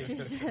 Right. She's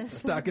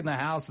just stuck in the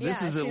house. This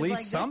is at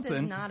least something.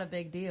 This is not a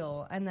big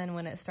deal. And then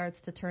when it starts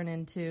to turn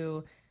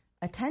into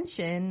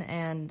attention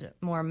and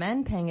more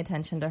men paying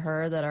attention to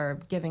her that are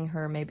giving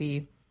her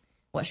maybe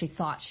what she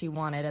thought she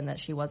wanted and that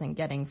she wasn't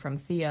getting from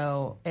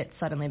Theo, it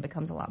suddenly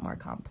becomes a lot more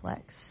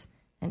complex.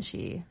 And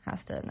she has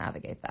to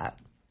navigate that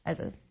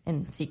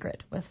in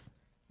secret with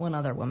one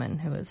other woman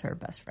who is her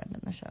best friend in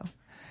the show.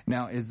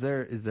 Now, is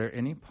there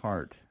any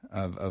part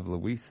of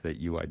Louise that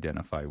you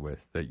identify with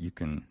that you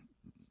can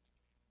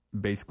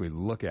basically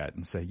look at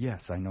and say,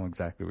 yes, I know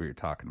exactly what you're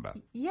talking about?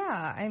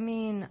 Yeah,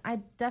 I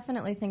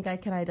definitely think I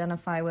can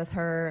identify with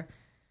her,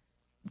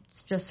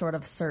 just sort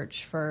of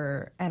search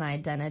for an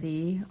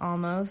identity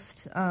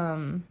almost.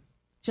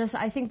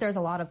 I think there's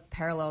a lot of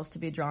parallels to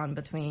be drawn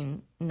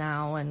between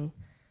now and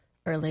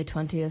early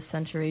 20th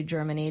century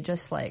Germany,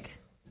 just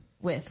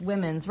with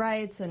women's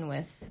rights and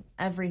with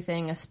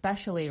everything,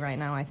 especially right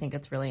now. I think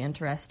it's really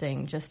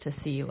interesting just to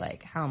see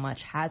how much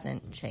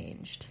hasn't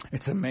changed.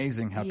 It's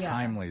amazing how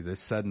timely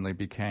this suddenly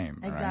became.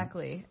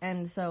 Exactly. Right?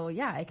 And so,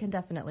 I can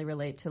definitely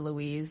relate to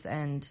Louise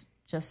and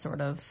just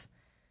sort of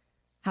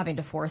having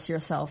to force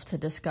yourself to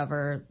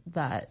discover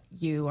that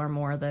you are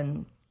more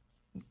than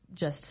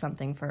just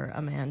something for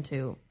a man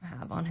to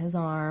have on his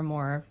arm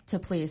or to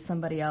please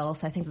somebody else.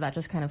 I think that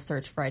just kind of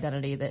search for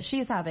identity that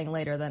she's having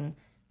later than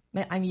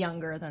I'm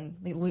younger than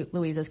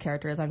Louise's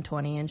character is. I'm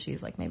 20 and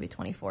she's maybe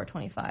 24,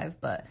 25.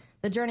 But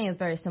the journey is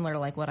very similar to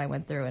what I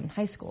went through in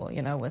high school,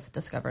 with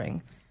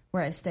discovering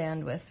where I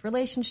stand with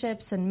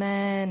relationships and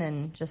men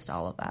and just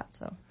all of that.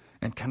 So.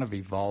 And kind of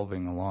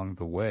evolving along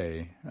the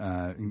way,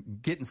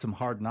 getting some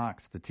hard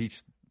knocks to teach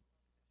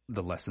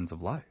the lessons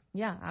of life.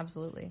 Yeah,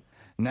 absolutely.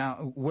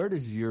 Now, where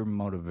does your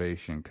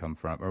motivation come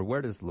from, or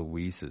where does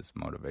Louise's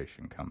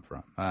motivation come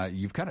from?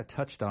 You've kind of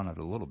touched on it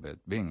a little bit,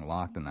 being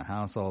locked in the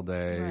house all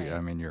day. Right.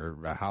 I mean, you're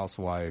a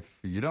housewife.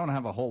 You don't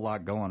have a whole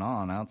lot going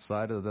on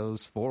outside of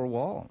those four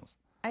walls.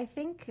 I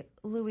think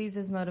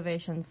Louise's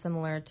motivation is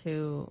similar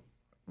to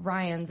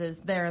Ryan's, is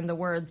there in the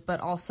words, but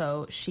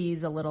also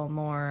she's a little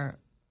more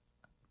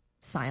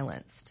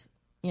silenced.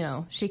 You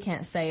know, she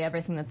can't say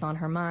everything that's on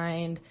her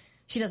mind.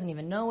 She doesn't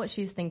even know what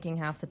she's thinking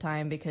half the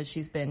time because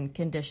she's been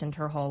conditioned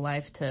her whole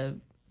life to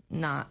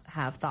not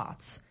have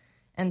thoughts.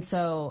 And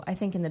so I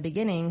think in the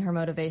beginning, her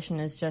motivation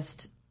is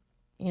just,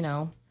 you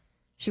know,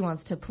 she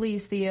wants to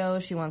please Theo.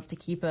 She wants to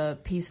keep a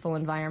peaceful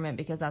environment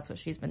because that's what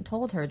she's been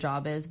told her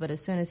job is. But as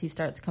soon as he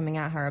starts coming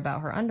at her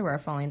about her underwear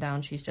falling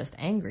down, she's just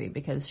angry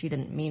because she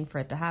didn't mean for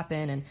it to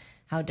happen. And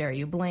how dare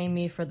you blame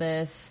me for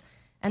this?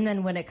 And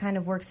then when it kind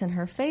of works in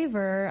her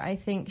favor, I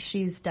think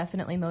she's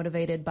definitely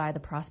motivated by the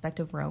prospect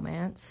of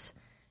romance.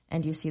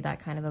 And you see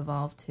that kind of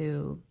evolve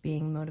to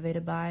being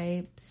motivated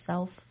by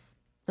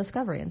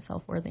self-discovery and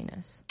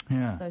self-worthiness.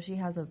 Yeah. So she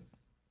has a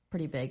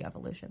pretty big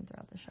evolution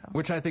throughout the show.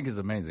 Which I think is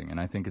amazing, and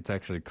I think it's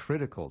actually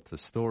critical to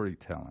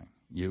storytelling.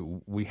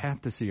 We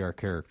have to see our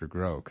character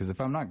grow, because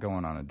if I'm not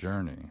going on a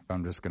journey, if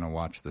I'm just going to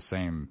watch the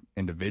same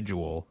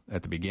individual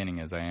at the beginning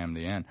as I am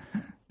the end,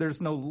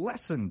 there's no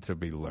lesson to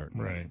be learned.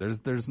 Right.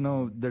 There's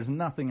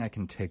nothing I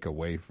can take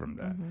away from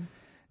that. Mm-hmm.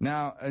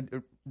 Now,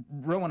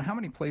 Rowan, how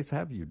many plays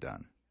have you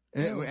done?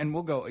 And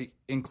we'll go,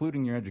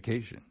 including your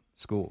education,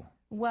 school.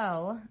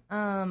 Well,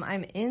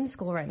 I'm in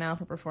school right now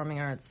for performing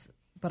arts,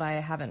 but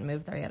I haven't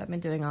moved there yet. I've been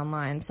doing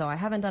online, so I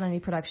haven't done any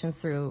productions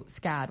through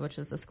SCAD, which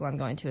is the school I'm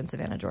going to in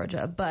Savannah,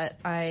 Georgia. But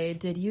I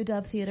did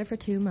UW Theater for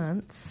 2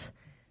 months,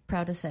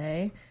 proud to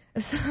say.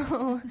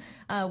 So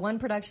one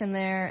production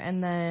there,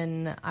 and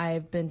then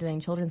I've been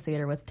doing children's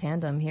theater with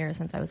Tandem here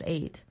since I was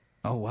 8.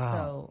 Oh,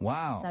 wow. So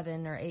wow.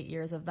 7 or 8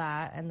 years of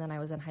that, and then I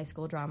was in high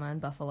school drama in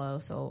Buffalo,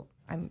 so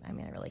I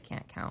really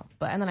can't count.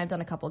 And then I've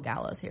done a couple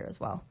galas here as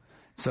well.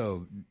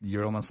 So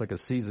you're almost like a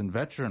seasoned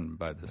veteran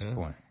by this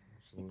point.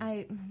 That's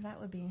a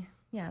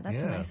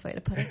nice way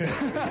to put it.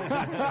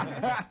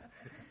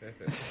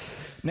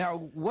 Now,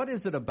 what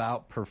is it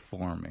about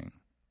performing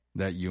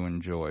that you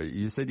enjoy?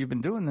 You said you've been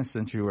doing this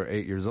since you were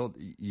 8 years old.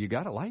 You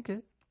got to like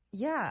it.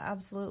 Yeah,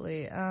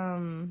 absolutely.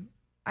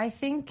 I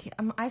think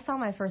I saw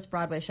my first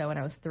Broadway show when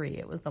I was 3.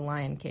 It was The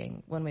Lion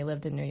King when we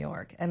lived in New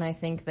York. And I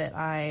think that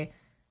I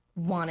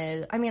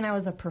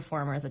was a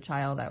performer as a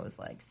child. I was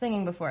like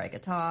singing before I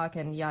could talk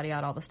and yada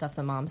yada, all the stuff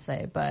the moms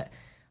say. But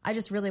I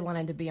just really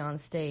wanted to be on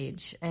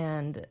stage.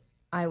 And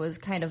I was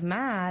kind of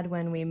mad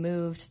when we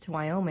moved to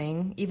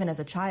Wyoming, even as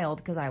a child,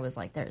 because I was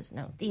like, there's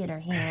no theater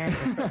here.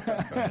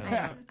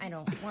 I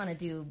don't want to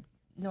do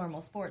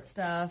normal sports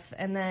stuff.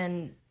 And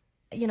then,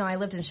 I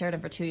lived in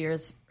Sheridan for 2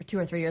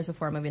 or 3 years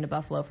before moving to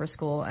Buffalo for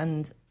school.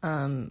 And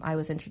I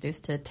was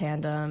introduced to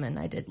Tandem, and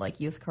I did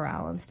like youth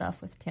chorale and stuff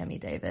with Tammy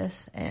Davis.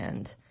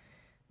 And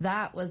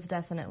that was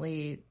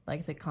definitely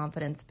like the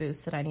confidence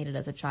boost that I needed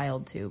as a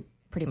child to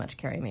pretty much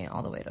carry me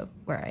all the way to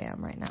where I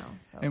am right now.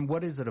 So. And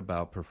what is it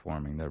about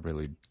performing that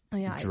really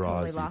draws I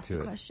totally you lost to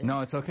the it? question.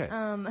 No, it's okay.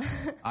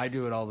 I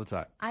do it all the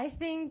time. I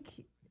think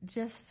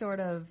just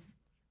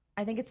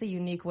I think it's a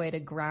unique way to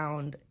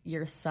ground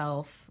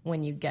yourself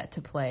when you get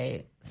to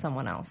play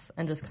someone else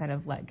and just kind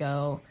of let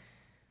go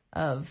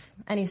of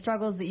any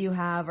struggles that you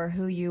have or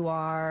who you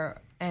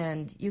are,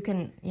 and you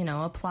can,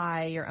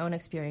 apply your own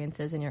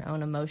experiences and your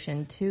own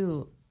emotion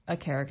to a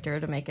character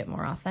to make it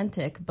more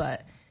authentic,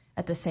 but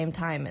at the same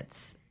time it's,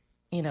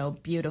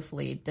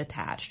 beautifully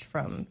detached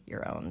from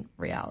your own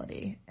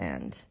reality.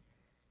 And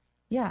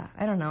yeah,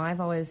 I don't know,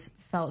 I've always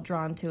felt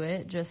drawn to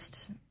it. Just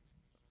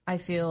I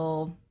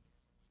feel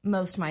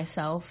most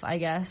myself, I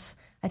guess.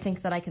 I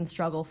think that I can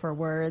struggle for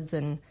words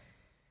and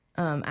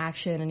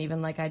action and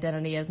even like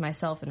identity as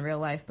myself in real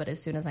life, but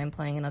as soon as I'm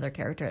playing another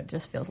character, it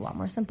just feels a lot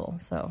more simple.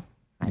 So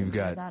I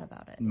enjoy that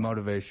about it.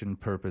 Motivation,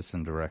 purpose,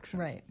 and direction.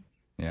 Right.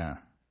 Yeah.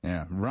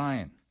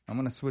 Ryan, I'm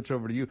going to switch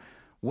over to you.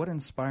 What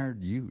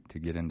inspired you to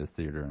get into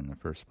theater in the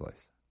first place?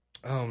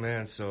 Oh,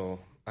 man. So,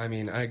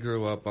 I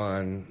grew up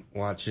on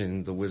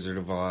watching The Wizard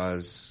of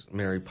Oz,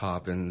 Mary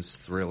Poppins,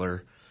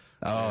 Thriller.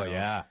 Oh,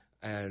 yeah.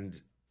 And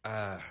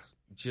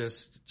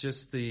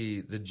just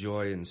the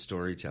joy in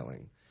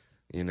storytelling.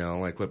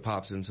 Like what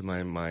pops into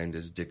my mind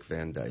is Dick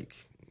Van Dyke,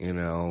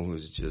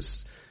 who's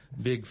just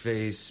big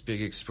face,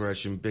 big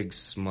expression, big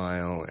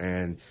smile,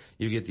 and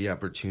you get the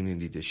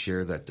opportunity to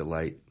share that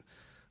delight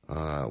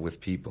with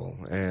people.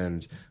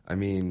 And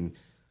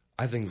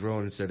I think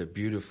Rowan said it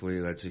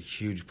beautifully. That's a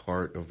huge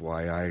part of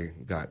why I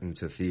got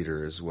into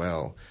theater as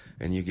well.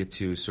 And you get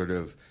to sort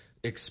of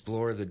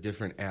explore the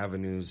different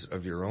avenues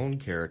of your own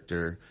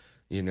character,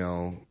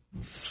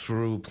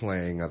 through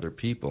playing other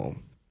people.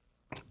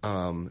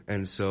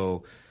 And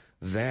so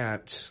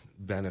that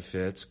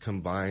benefits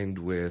combined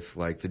with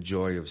like the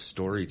joy of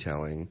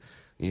storytelling,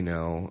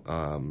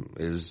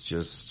 is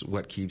just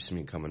what keeps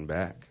me coming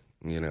back,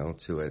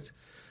 to it.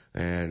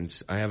 And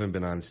I haven't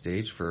been on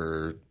stage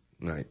for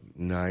like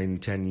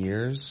 9-10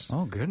 years.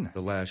 Oh, goodness.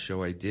 The last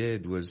show I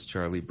did was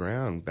Charlie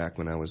Brown back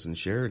when I was in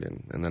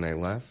Sheridan. And then I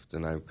left,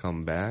 and I've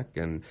come back,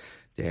 and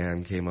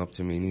Dan came up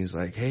to me, and he's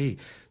like, hey, do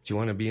you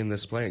want to be in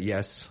this play?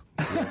 Yes,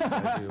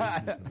 I do.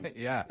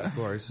 Yeah. Of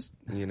course,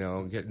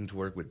 getting to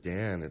work with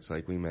Dan, it's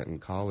like we met in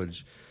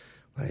college,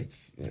 like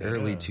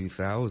early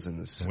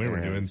 2000s. We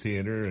were doing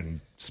theater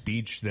and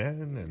speech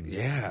then.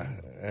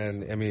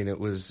 And I mean, it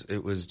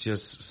was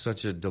just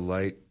such a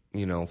delight,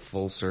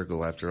 full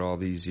circle after all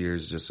these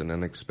years, just an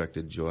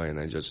unexpected joy, and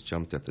I just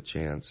jumped at the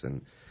chance,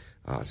 and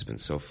it's been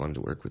so fun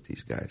to work with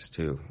these guys,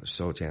 too. They're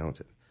so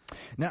talented.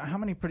 Now, how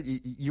many,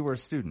 you were a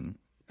student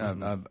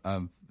of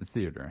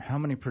theater. How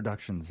many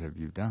productions have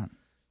you done?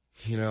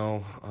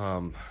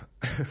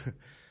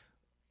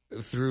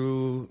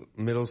 Through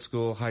middle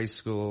school, high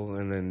school,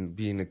 and then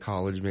being a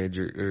college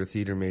major or a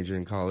theater major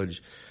in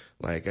college,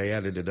 like I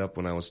added it up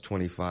when I was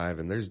 25,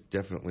 and there's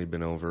definitely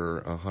been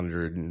over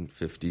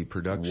 150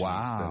 productions that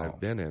I've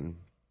been in,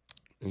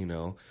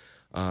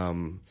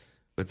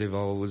 but they've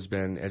always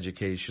been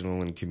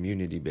educational and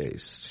community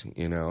based,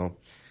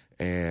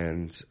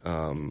 and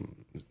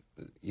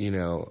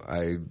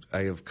I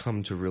have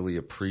come to really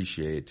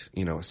appreciate,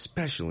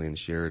 especially in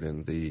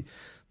Sheridan,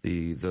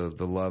 the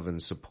love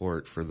and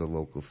support for the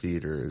local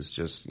theater is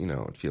just,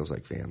 it feels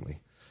like family.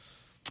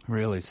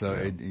 Really?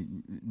 So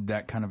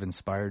that kind of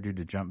inspired you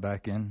to jump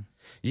back in?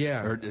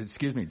 Yeah. Or,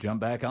 jump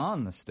back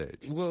on the stage?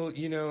 Well,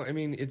 I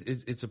mean,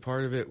 it's a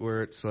part of it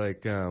where it's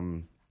like,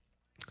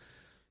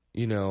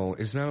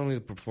 it's not only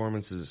the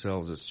performances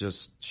themselves, it's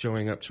just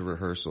showing up to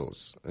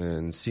rehearsals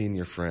and seeing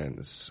your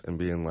friends and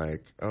being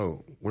like,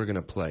 oh, we're going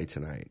to play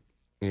tonight.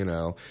 You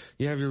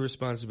have your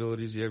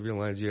responsibilities, you have your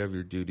lines, you have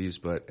your duties,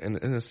 but in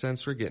a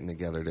sense, we're getting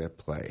together to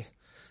play.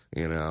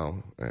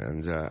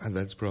 And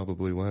that's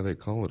probably why they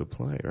call it a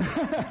play,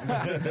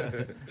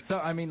 right? So,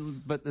 I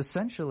mean, but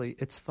essentially,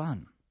 it's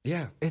fun.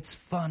 Yeah. It's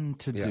fun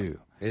to do.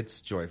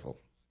 It's joyful.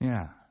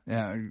 Yeah.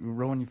 Yeah.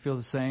 Rowan, you feel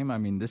the same? I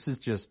mean, this is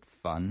just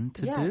fun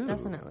to do. Yeah,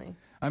 definitely.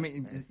 I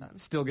mean,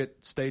 still get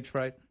stage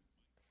fright?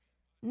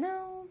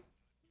 No.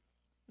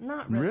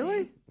 Not really.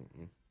 Really?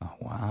 Oh,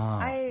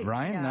 wow.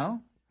 Ryan,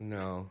 no?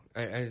 No,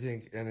 I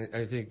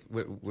think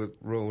what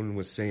Rowan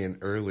was saying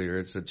earlier,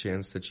 it's a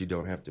chance that you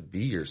don't have to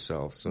be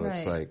yourself. So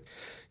It's like,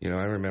 I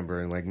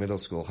remember in like middle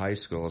school, high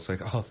school, it's like,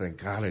 oh, thank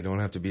God I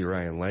don't have to be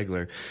Ryan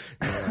Legler,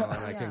 and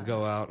I can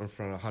go out in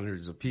front of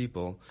hundreds of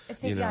people. I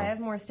think I have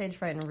more stage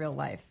fright in real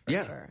life. For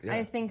sure. Yeah.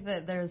 I think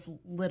that there's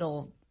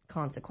little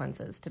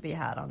consequences to be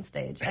had on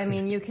stage. I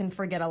mean, you can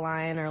forget a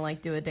line or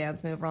like do a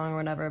dance move wrong or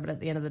whatever, but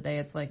at the end of the day,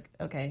 it's like,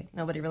 okay,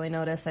 nobody really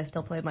noticed. I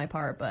still played my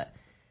part, but.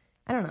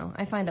 I don't know.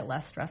 I find it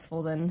less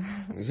stressful than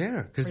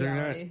because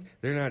they're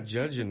not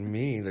judging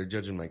me. They're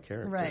judging my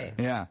character. Right.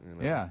 Yeah.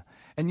 Yeah.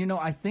 And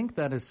I think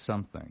that is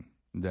something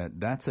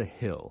that's a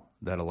hill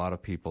that a lot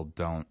of people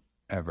don't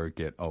ever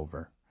get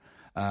over.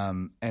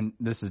 And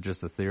this is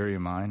just a theory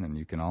of mine, and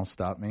you can all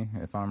stop me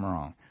if I'm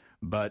wrong.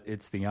 But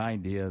it's the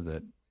idea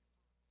that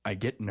I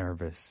get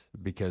nervous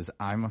because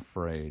I'm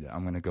afraid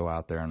I'm going to go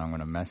out there and I'm going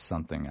to mess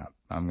something up.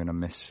 I'm going to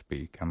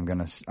misspeak. I'm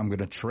going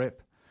to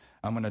trip.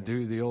 I'm going to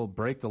do the old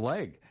break the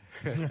leg.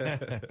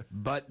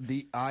 But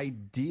the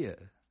idea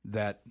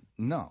that,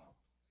 no,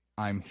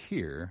 I'm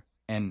here,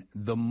 and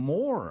the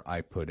more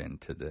I put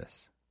into this,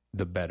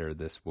 the better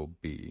this will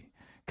be.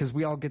 Because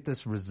we all get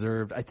this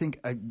reserved, I think,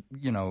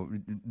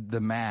 the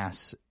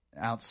mass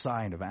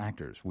outside of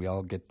actors, we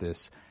all get this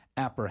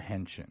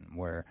apprehension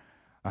where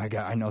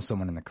I know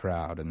someone in the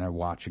crowd, and they're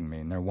watching me,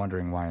 and they're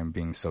wondering why I'm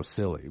being so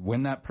silly.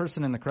 When that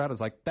person in the crowd is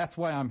like, that's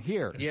why I'm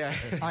here. Yeah.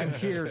 I'm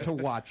here to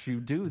watch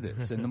you do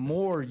this. And the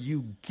more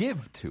you give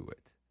to it,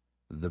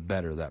 the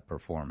better that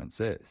performance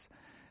is.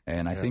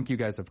 And I think you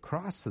guys have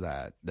crossed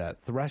that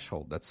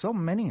threshold that so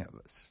many of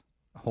us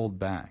hold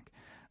back.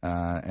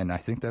 And I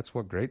think that's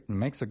what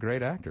makes a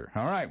great actor.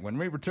 All right, when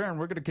we return,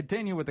 we're going to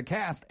continue with the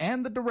cast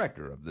and the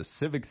director of the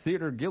Civic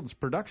Theater Guild's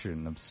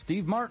production of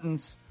Steve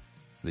Martin's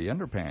The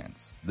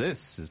Underpants. This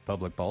is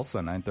Public Pulse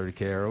on 930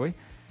 KROE,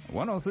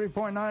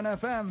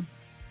 103.9 FM,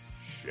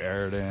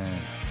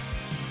 Sheridan.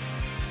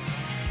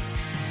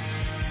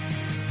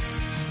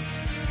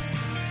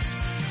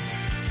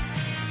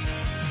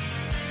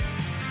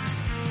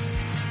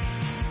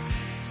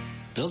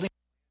 Building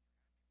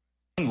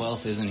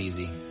wealth isn't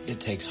easy. It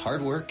takes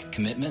hard work,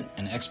 commitment,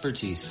 and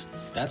expertise.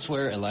 That's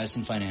where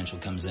Elyson Financial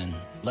comes in.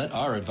 Let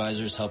our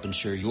advisors help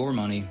ensure your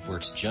money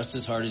works just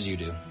as hard as you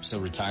do. So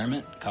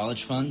retirement,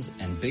 college funds,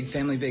 and big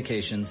family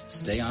vacations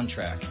stay on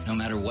track, no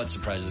matter what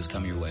surprises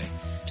come your way.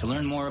 To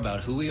learn more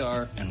about who we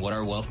are and what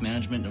our wealth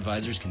management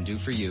advisors can do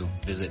for you,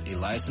 visit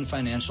Elyson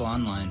Financial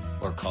online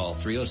or call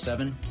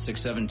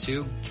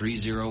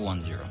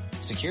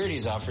 307-672-3010.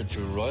 Securities offered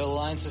through Royal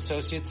Alliance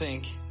Associates,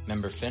 Inc.,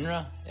 Member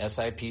FINRA,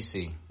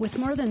 SIPC. With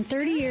more than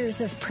 30 years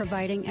of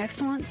providing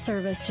excellent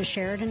service to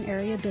Sheridan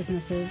area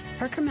businesses,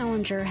 Parker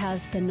Mellinger has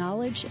the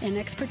knowledge and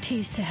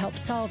expertise to help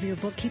solve your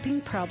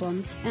bookkeeping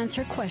problems,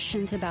 answer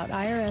questions about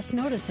IRS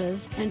notices,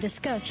 and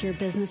discuss your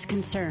business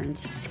concerns.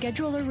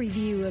 Schedule a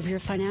review of your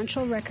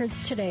financial records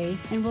today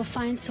and we'll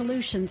find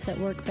solutions that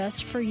work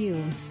best for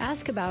you.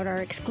 Ask about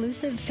our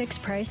exclusive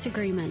fixed price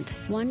agreement,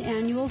 1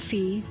 annual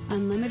fee,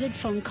 unlimited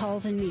phone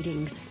calls and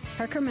meetings.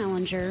 Parker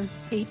Mellinger,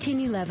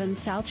 1811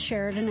 South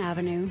Sheridan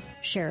Avenue,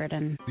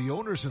 Sheridan. The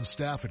owners and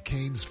staff at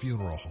Kane's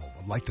Funeral Home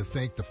would like to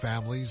thank the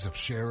families of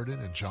Sheridan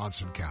and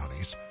Johnson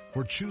counties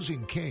for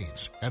choosing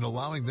Kane's and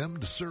allowing them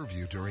to serve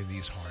you during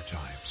these hard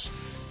times.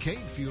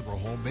 Kane Funeral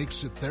Home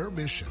makes it their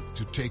mission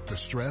to take the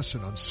stress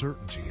and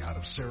uncertainty out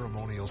of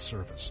ceremonial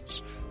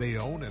services. They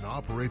own and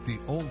operate the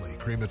only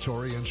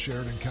crematory in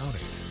Sheridan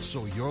County,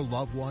 so your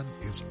loved one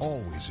is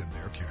always in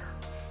their care.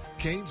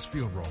 Kane's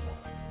Funeral Home.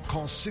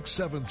 Call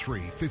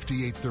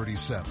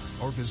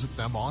 673-5837 or visit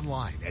them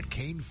online at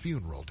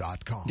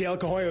canefuneral.com. Dale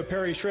Cahoya,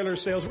 Perry's Trailer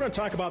Sales. We're going to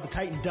talk about the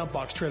Titan dump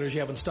box trailers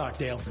you have in stock,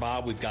 Dale.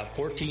 Bob, we've got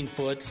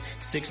 14-foot,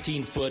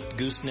 16-foot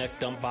gooseneck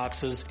dump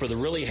boxes. For the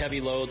really heavy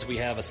loads, we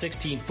have a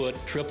 16-foot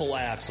triple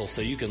axle,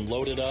 so you can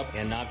load it up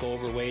and not go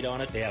overweight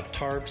on it. They have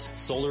tarps,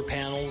 solar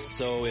panels,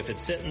 so if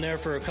it's sitting there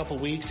for a couple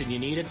weeks and you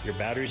need it, your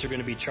batteries are going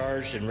to be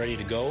charged and ready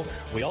to go.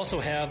 We also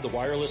have the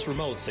wireless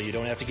remotes, so you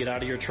don't have to get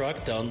out of your truck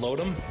to unload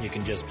them. You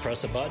can just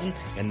press a button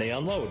and they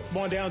unload. Come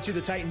on down to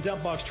the Titan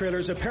dump box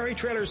trailers at Perry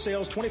Trailer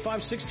Sales,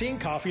 2516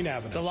 Coffee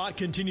Avenue. The lot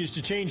continues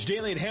to change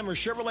daily at Hammer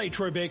Chevrolet.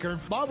 Troy Baker.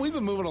 Bob, we've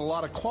been moving a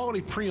lot of quality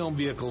pre-owned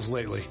vehicles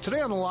lately. Today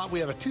on the lot, we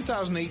have a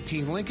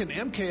 2018 Lincoln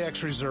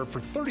MKX Reserve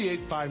for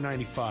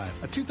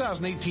 $38,595, a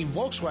 2018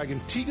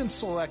 Volkswagen Tegan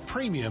Select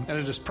Premium, and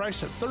it is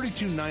priced at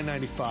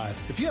 $32,995.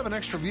 If you have an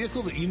extra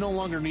vehicle that you no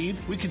longer need,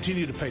 we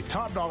continue to pay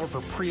top dollar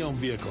for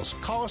pre-owned vehicles.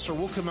 Call us or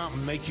we'll come out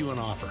and make you an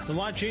offer. The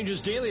lot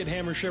changes daily at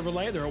Hammer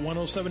Chevrolet. They're at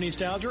 107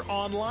 East Alger.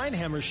 Online,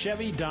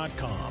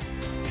 hammerchevy.com.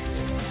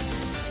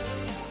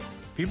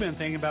 If you've been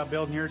thinking about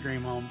building your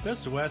dream home,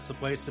 Vista West is the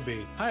place to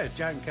be. Hi, it's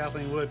Jack and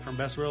Kathleen Wood from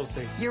Best Real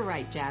Estate. You're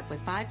right, Jack.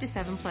 With 5 to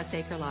 7 plus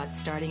acre lots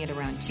starting at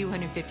around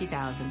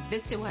 $250,000,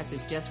 Vista West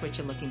is just what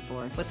you're looking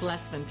for, with less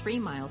than 3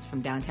 miles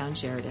from downtown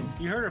Sheridan.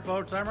 You heard her,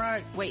 folks. I'm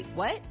right. Wait,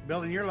 what?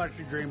 Building your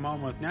luxury dream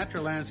home with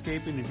natural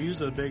landscaping and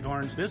views of the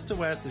Bighorns, Vista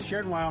West is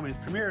Sheridan, Wyoming's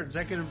premier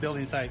executive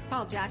building site.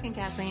 Call Jack and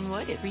Kathleen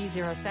Wood at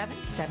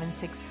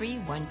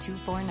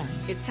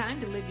 307-763-1249. It's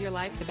time to live your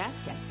life the best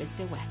at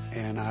Vista West.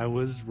 And I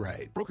was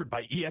right. Brokered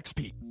by EXP.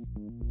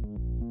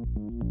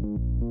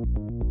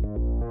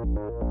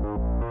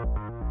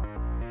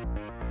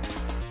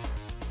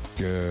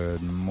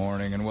 Good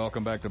morning and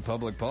welcome back to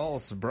Public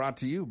Pulse, brought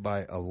to you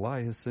by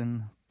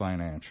Eliason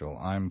Financial.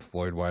 I'm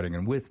Floyd Whiting,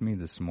 and with me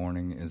this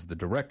morning is the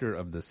director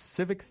of the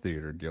Civic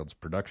Theater Guild's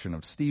production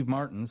of Steve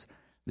Martin's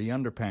The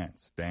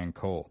Underpants, Dan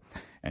Cole,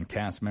 and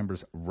cast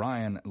members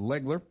Ryan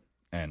Legler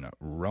and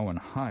Rowan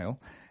Heil,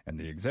 and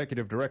the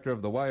executive director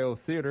of the WYO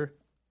Theater,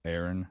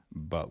 Aaron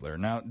Butler.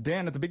 Now,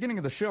 Dan, at the beginning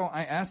of the show,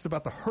 I asked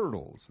about the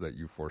hurdles that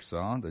you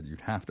foresaw that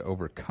you'd have to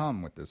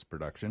overcome with this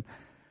production.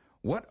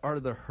 What are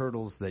the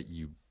hurdles that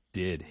you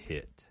did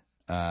hit?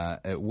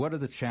 What are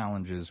the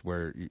challenges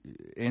where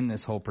in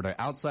this whole production,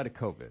 outside of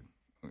COVID,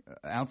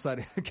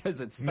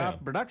 because it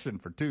stopped production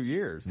for 2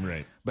 years,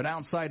 right? But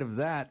outside of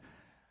that,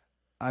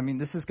 I mean,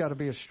 this has got to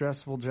be a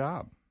stressful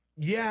job.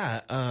 Yeah,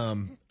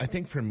 I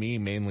think for me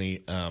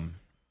mainly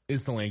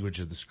is the language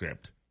of the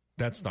script.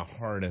 That's the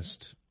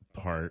hardest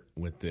part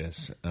with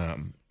this,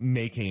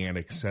 making it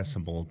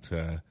accessible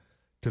to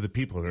the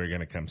people who are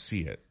going to come see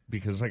it.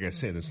 Because, like I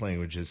say, this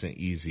language isn't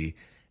easy,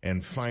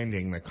 and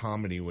finding the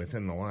comedy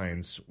within the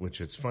lines,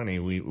 which it's funny.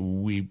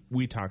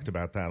 We talked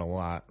about that a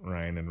lot,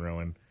 Ryan and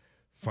Rowan,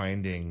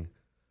 finding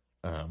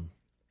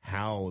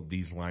how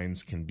these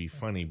lines can be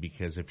funny.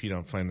 Because if you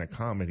don't find the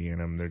comedy in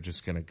them, they're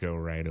just going to go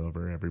right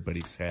over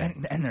everybody's head.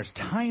 And there's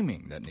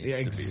timing that needs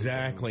to be.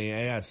 Exactly.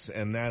 Yes,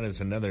 and that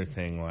is another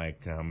thing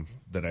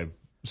that I've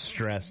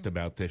stressed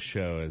about this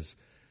show is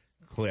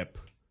clip.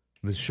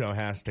 The show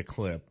has to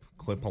clip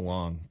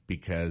along,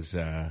 because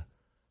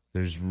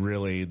there's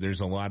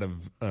a lot of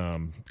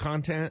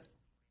content,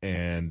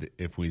 and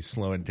if we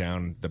slow it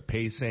down, the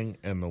pacing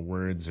and the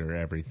words are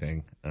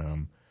everything.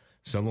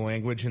 So the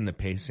language and the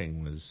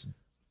pacing was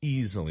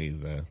easily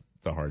the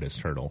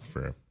hardest hurdle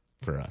for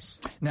us.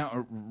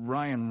 Now,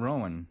 Ryan,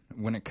 Rowan,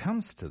 when it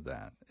comes to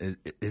that,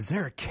 is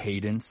there a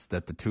cadence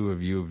that the two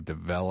of you have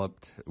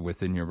developed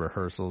within your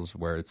rehearsals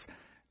where it's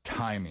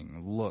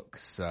timing,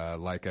 looks,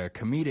 like a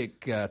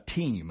comedic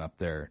team up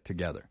there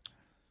together?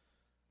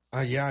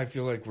 Yeah, I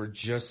feel like we're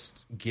just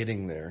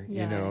getting there.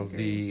 Yeah, you know,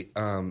 the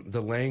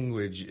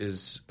language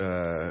is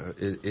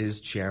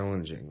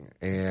challenging,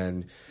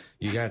 and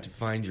you got to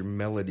find your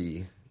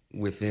melody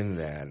within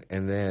that.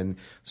 And then,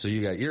 so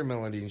you got your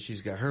melody and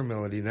she's got her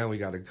melody. Now we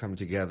got to come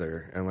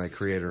together and like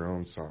create our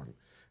own song.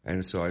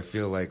 And so I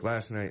feel like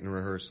last night in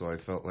rehearsal,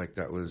 I felt like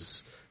that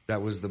was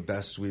the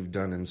best we've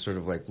done in sort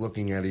of like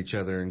looking at each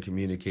other and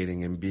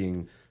communicating and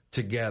being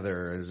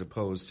together, as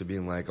opposed to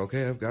being like,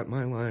 okay, I've got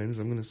my lines,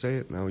 I'm going to say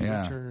it, now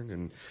your turn,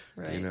 and,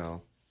 right. you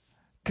know.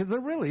 Because there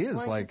really is,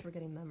 like... we're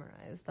getting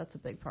memorized. That's a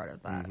big part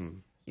of that.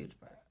 Huge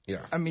part.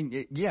 Yeah. I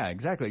mean, yeah,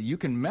 exactly. You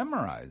can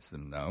memorize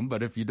them, though,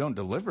 but if you don't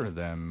deliver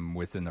them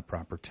within the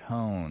proper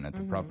tone, at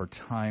the proper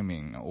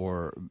timing,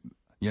 or,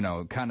 you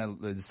know, kind of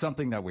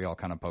something that we all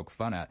kind of poke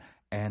fun at,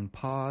 and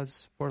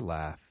pause for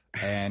laugh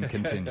and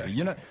continue,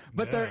 you know.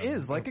 But there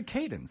is, like, a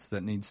cadence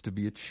that needs to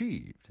be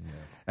achieved. Yeah.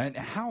 And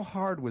how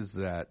hard was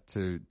that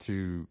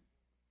to,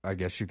 I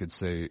guess you could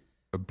say,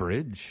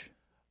 abridge?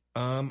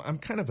 I'm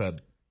kind of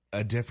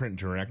a different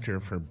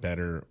director, for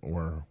better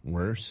or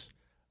worse.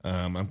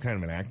 I'm kind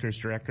of an actor's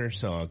director,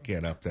 so I'll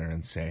get up there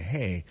and say,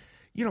 hey,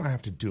 you don't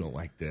have to do it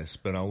like this,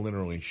 but I'll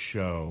literally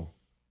show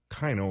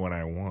kind of what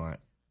I want.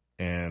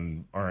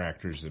 And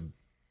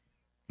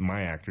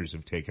my actors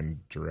have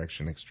taken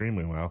direction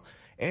extremely well.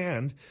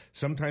 And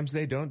sometimes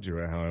they don't do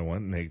it how I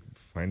want, and they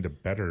find a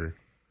better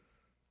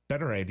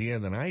idea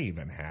than I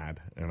even had.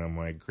 And I'm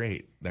like,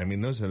 great. I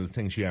mean, those are the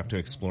things you have to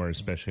explore,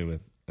 especially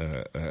with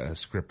a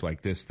script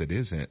like this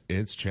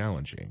it's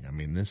challenging. I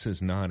mean, this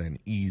is not an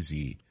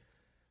easy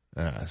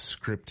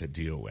script to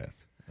deal with.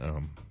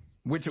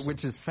 Which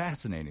is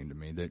fascinating to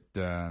me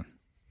that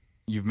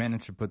you've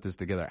managed to put this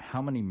together.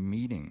 How many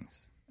meetings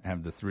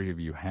have the three of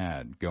you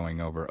had going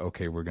over,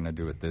 okay, we're going to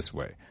do it this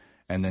way?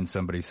 And then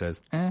somebody says,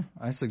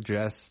 I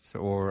suggest,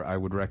 or I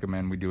would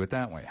recommend we do it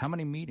that way. How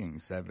many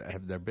meetings have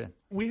there been?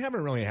 We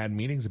haven't really had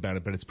meetings about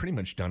it, but it's pretty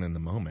much done in the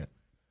moment.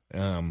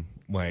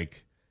 Like,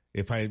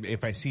 if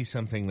I see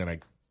something that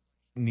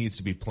needs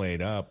to be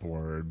played up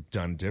or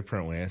done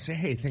differently, I say,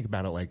 hey, think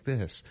about it like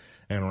this.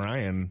 And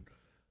Ryan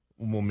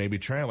will maybe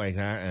try it like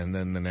that, and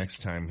then the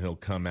next time he'll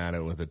come at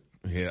it with a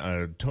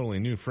totally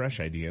new,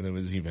 fresh idea that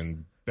was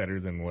even better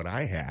than what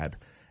I had.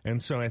 And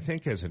so I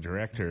think as a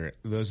director,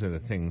 those are the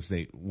things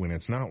when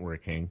it's not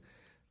working,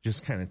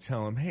 just kind of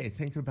tell them, hey,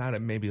 think about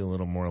it maybe a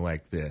little more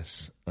like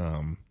this.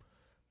 And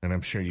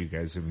I'm sure you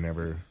guys have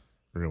never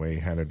really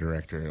had a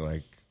director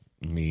like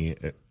me.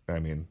 I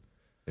mean,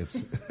 it's...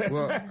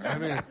 Well, I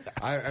mean,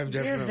 I've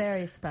definitely... You're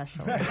very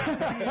special.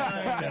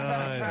 I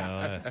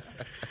know.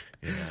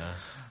 Yeah.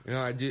 You know,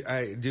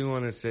 I do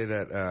want to say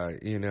that,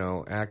 you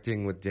know,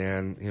 acting with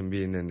Dan, him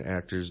being an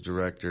actor's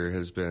director,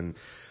 has been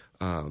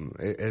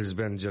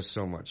just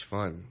so much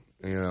fun,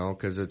 you know,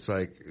 because it's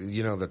like,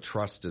 you know, the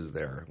trust is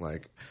there.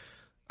 Like,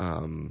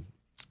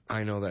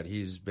 I know that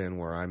he's been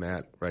where I'm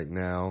at right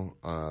now,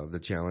 the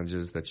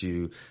challenges that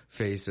you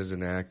face as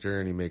an actor,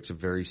 and he makes it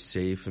very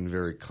safe and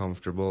very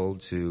comfortable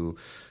to,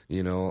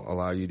 you know,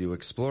 allow you to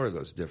explore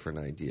those different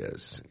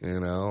ideas, you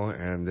know,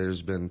 and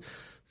there's been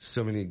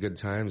so many good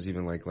times,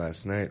 even like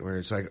last night, where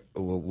it's like,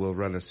 we'll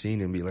run a scene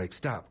and be like,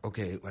 stop,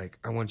 okay, like,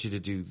 I want you to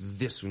do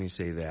this when you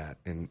say that,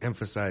 and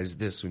emphasize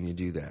this when you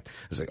do that.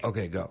 It's like,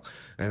 okay, go.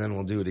 And then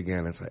we'll do it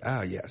again. It's like,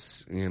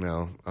 yes, you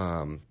know.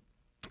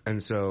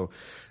 And so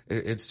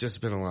it's just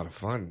been a lot of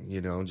fun,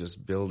 you know,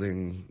 just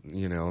building,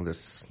 you know,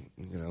 this,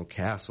 you know,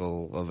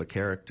 castle of a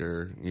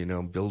character, you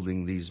know,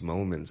 building these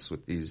moments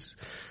with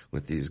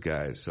these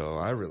guys. So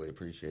I really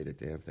appreciate it,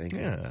 Dan. Thank you.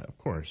 Yeah, of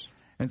course.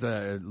 It's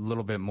a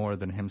little bit more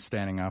than him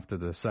standing off to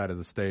the side of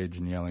the stage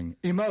and yelling,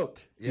 emote,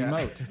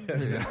 emote.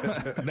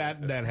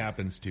 That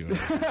happens too.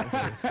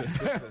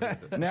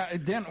 Now,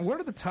 Dan, what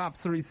are the top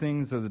three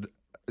things that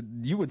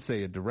you would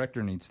say a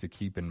director needs to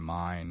keep in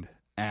mind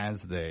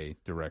as they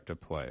direct a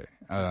play?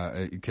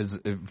 Because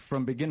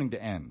from beginning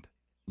to end,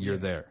 you're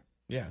there.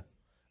 Yeah.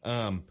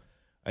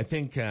 I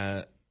think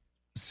at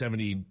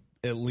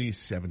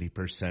least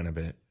 70% of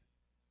it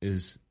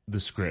is the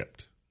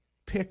script.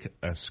 Pick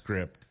a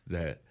script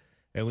that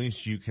at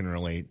least you can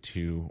relate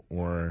to,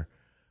 or,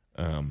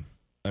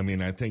 I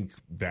mean, I think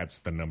that's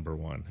the number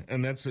one.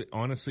 And that's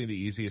honestly the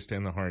easiest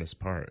and the hardest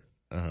part.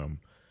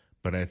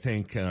 But I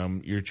think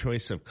your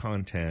choice of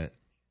content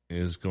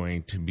is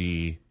going to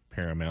be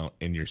paramount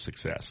in your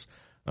success.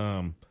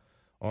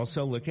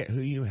 Also, look at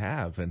who you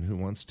have and who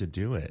wants to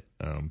do it.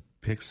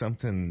 Pick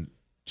something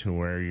to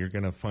where you're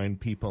going to find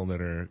people that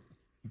are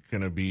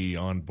going to be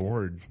on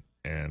board,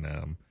 and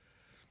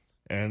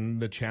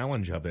the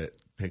challenge of it.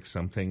 Pick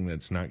something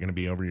that's not going to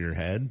be over your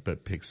head,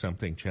 but pick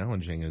something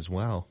challenging as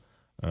well.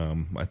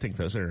 I think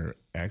those are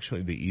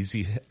actually the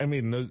easy. I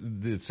mean,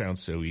 it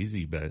sounds so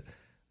easy, but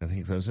I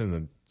think those are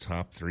the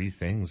top three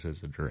things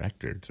as a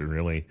director to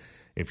really,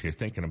 if you're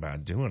thinking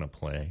about doing a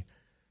play,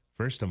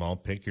 first of all,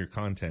 pick your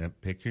content,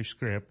 pick your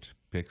script,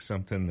 pick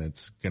something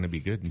that's going to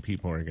be good and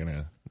people are going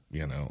to,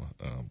 you know,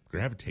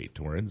 gravitate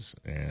towards,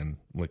 and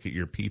look at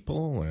your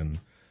people and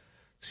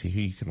see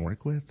who you can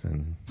work with.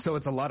 And so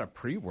it's a lot of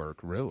pre-work,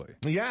 really.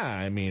 Yeah,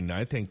 I mean,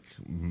 I think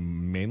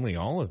mainly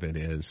all of it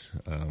is.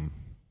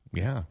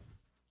 Yeah.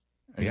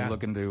 Are you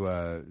looking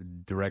to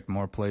direct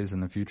more plays in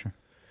the future?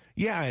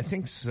 Yeah, I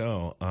think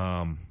so.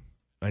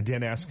 I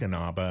did ask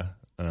Anaba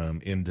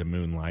into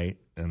Moonlight,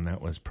 and that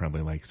was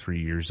probably like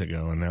 3 years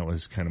ago, and that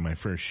was kind of my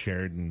first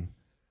Sheridan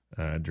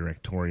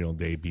directorial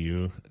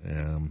debut.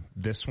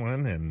 This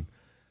one, and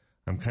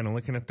I'm kind of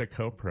looking at the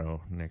co-pro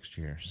next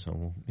year.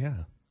 So,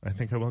 yeah. I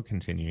think I will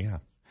continue, yeah.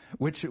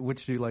 Which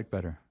do you like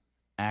better,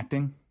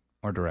 acting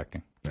or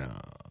directing? No,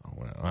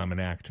 well, I'm an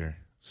actor.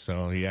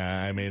 So, yeah,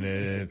 I mean,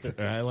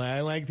 I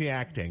like the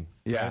acting.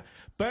 Yeah.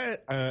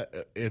 But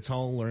it's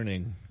all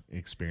learning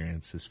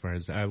experience as far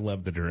as I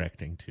love the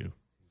directing, too.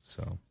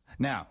 So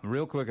now,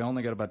 real quick, I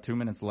only got about 2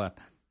 minutes left.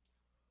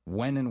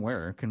 When and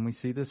where can we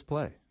see this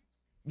play?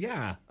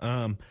 Yeah,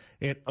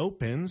 it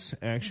opens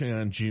actually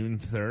on June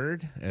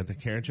 3rd at the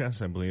Carriage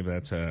House. I believe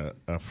that's a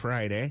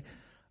Friday.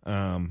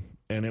 And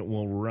it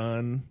will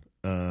run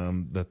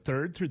the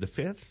 3rd through the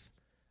 5th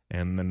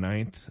and the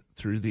 9th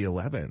through the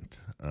 11th.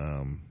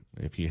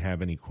 If you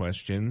have any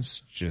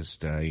questions,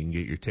 just you can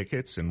get your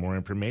tickets and more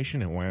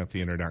information at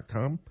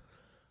wyotheater.com.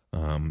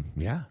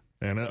 Yeah,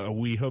 and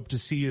we hope to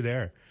see you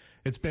there.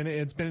 It's been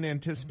an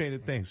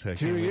anticipated thing. So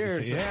 2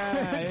 years.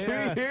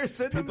 Yeah. 2 years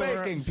in the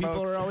making,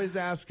 People are always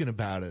asking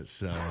about it,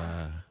 so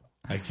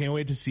I can't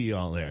wait to see you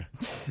all there.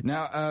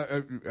 Now,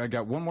 I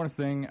got one more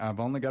thing.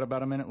 I've only got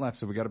about a minute left,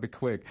 so we got to be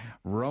quick.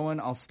 Rowan,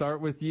 I'll start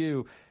with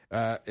you.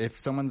 If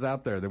someone's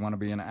out there, they want to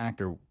be an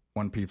actor,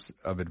 one piece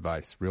of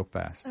advice, real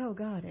fast. Oh,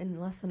 God, in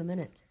less than a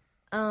minute.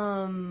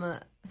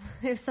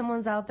 If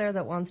someone's out there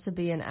that wants to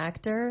be an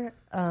actor,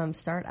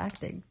 start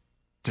acting.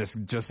 Just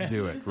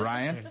do it.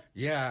 Ryan?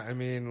 Yeah, I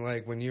mean,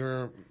 like when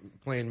you're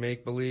playing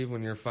make-believe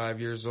when you're 5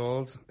 years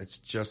old, it's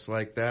just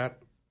like that.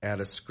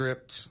 Add a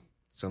script.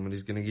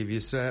 Somebody's going to give you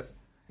a set,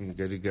 and you're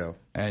good to go.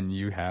 And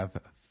you have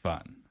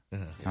fun.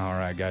 All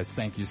right, guys.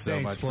 Thank you so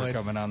much for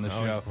coming on the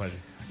show.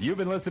 You've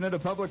been listening to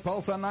Public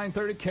Pulse on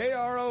 930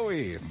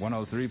 KROE,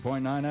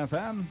 103.9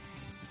 FM,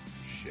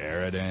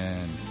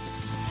 Sheridan.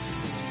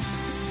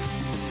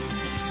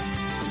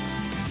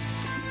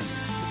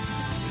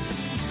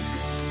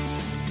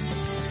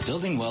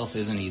 Building wealth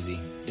isn't easy.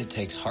 It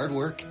takes hard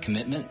work,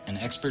 commitment, and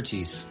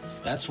expertise.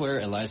 That's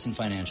where Elyson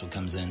Financial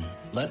comes in.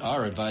 Let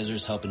our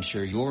advisors help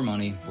ensure your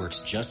money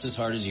works just as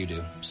hard as you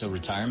do. So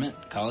retirement,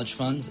 college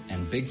funds,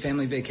 and big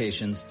family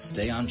vacations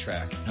stay on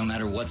track, no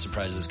matter what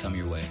surprises come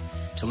your way.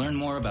 To learn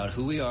more about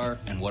who we are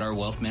and what our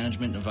wealth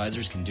management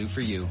advisors can do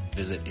for you,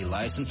 visit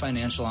Elyson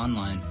Financial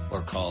online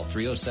or call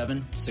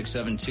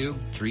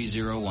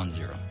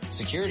 307-672-3010.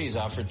 Securities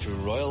offered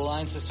through Royal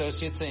Alliance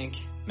Associates, Inc.,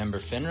 member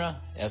FINRA,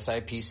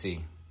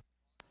 SIPC.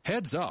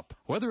 Heads up,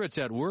 whether it's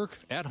at work,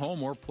 at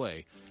home, or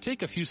play,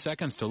 take a few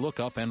seconds to look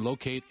up and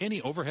locate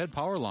any overhead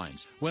power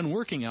lines. When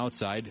working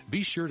outside,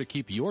 be sure to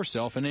keep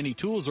yourself and any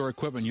tools or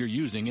equipment you're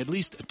using at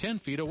least 10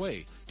 feet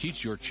away.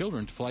 Teach your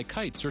children to fly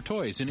kites or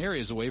toys in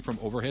areas away from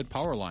overhead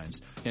power lines.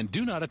 And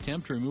do not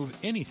attempt to remove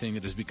anything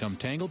that has become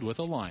tangled with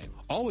a line.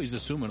 Always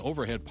assume an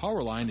overhead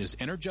power line is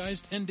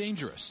energized and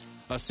dangerous.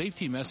 A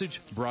safety message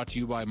brought to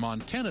you by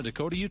Montana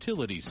Dakota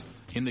Utilities.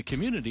 In the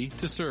community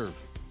to serve.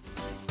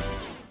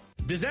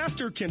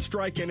 Disaster can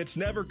strike and it's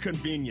never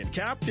convenient.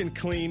 Captain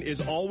Clean is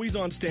always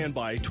on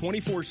standby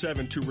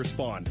 24/7 to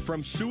respond.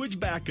 From sewage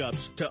backups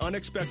to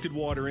unexpected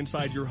water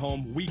inside your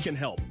home, we can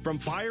help. From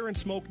fire and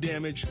smoke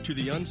damage to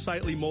the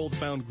unsightly mold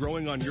found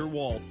growing on your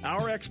wall,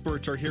 our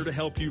experts are here to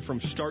help you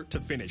from start to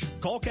finish.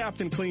 Call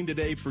Captain Clean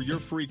today for your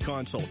free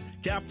consult.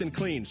 Captain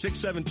Clean,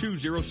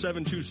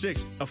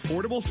 672-0726.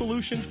 Affordable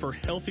solutions for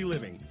healthy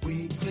living.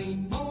 We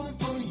clean more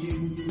for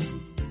you.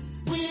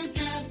 We're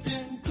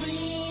Captain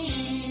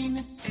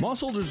Clean.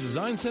 Mossholders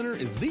Design Center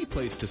is the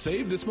place to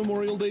save this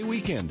Memorial Day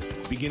weekend.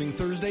 Beginning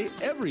Thursday,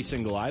 every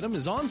single item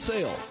is on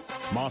sale.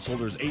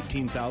 Mossholders'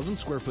 18,000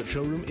 square foot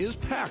showroom is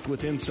packed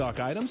with in-stock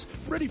items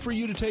ready for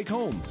you to take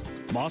home.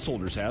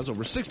 Mossholders has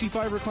over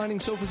 65 reclining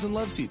sofas and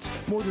love seats,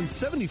 more than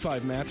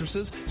 75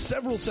 mattresses,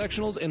 several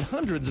sectionals, and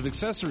hundreds of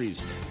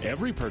accessories.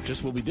 Every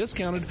purchase will be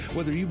discounted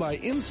whether you buy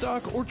in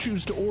stock or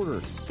choose to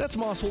order. That's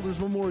Mossholders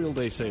Memorial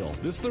Day sale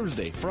this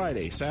Thursday,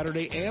 Friday,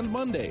 Saturday, and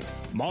Monday.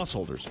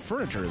 Mossholders,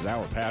 furniture is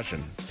our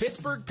passion.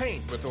 Pittsburgh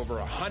Paint, with over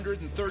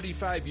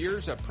 135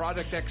 years of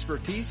product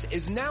expertise,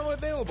 is now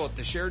available at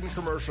the Sheridan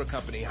Commercial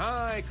Company.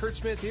 Hi, Kurt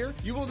Smith here.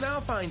 You will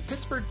now find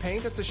Pittsburgh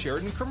Paint at the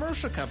Sheridan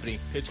Commercial Company.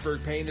 Pittsburgh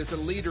Paint is a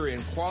leader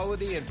in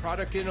quality and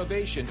product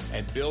innovation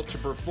and built to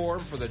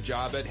perform for the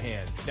job at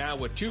hand. Now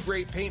with two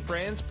great paint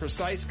brands,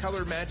 precise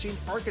color matching,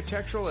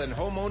 architectural and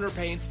homeowner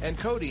paints and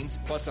coatings,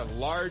 plus a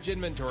large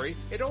inventory,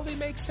 it only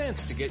makes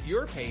sense to get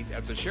your paint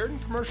at the Sheridan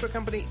Commercial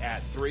Company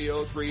at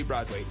 303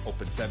 Broadway.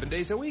 Open 7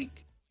 days a week.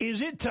 Is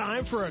it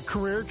time for a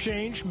career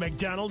change?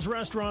 McDonald's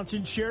restaurants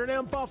in Sheridan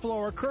and Buffalo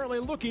are currently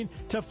looking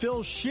to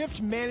fill shift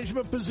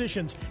management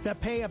positions that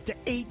pay up to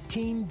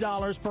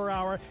 $18 per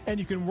hour, and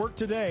you can work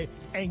today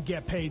and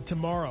get paid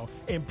tomorrow.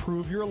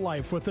 Improve your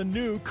life with a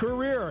new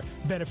career.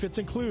 Benefits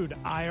include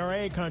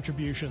IRA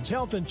contributions,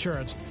 health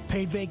insurance,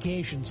 paid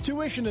vacations,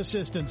 tuition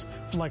assistance,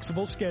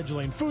 flexible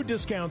scheduling, food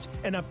discounts,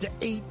 and up to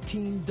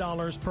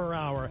 $18 per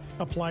hour.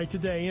 Apply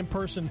today in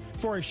person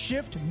for a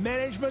shift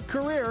management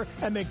career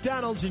at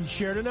McDonald's in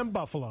Sheridan and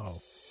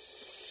Buffalo.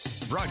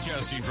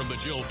 Broadcasting from the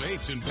Jill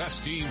Bates and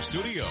Best Team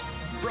Studio.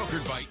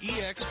 Brokered by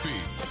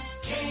EXP.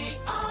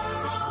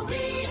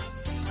 KROE,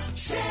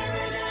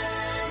 Sheridan.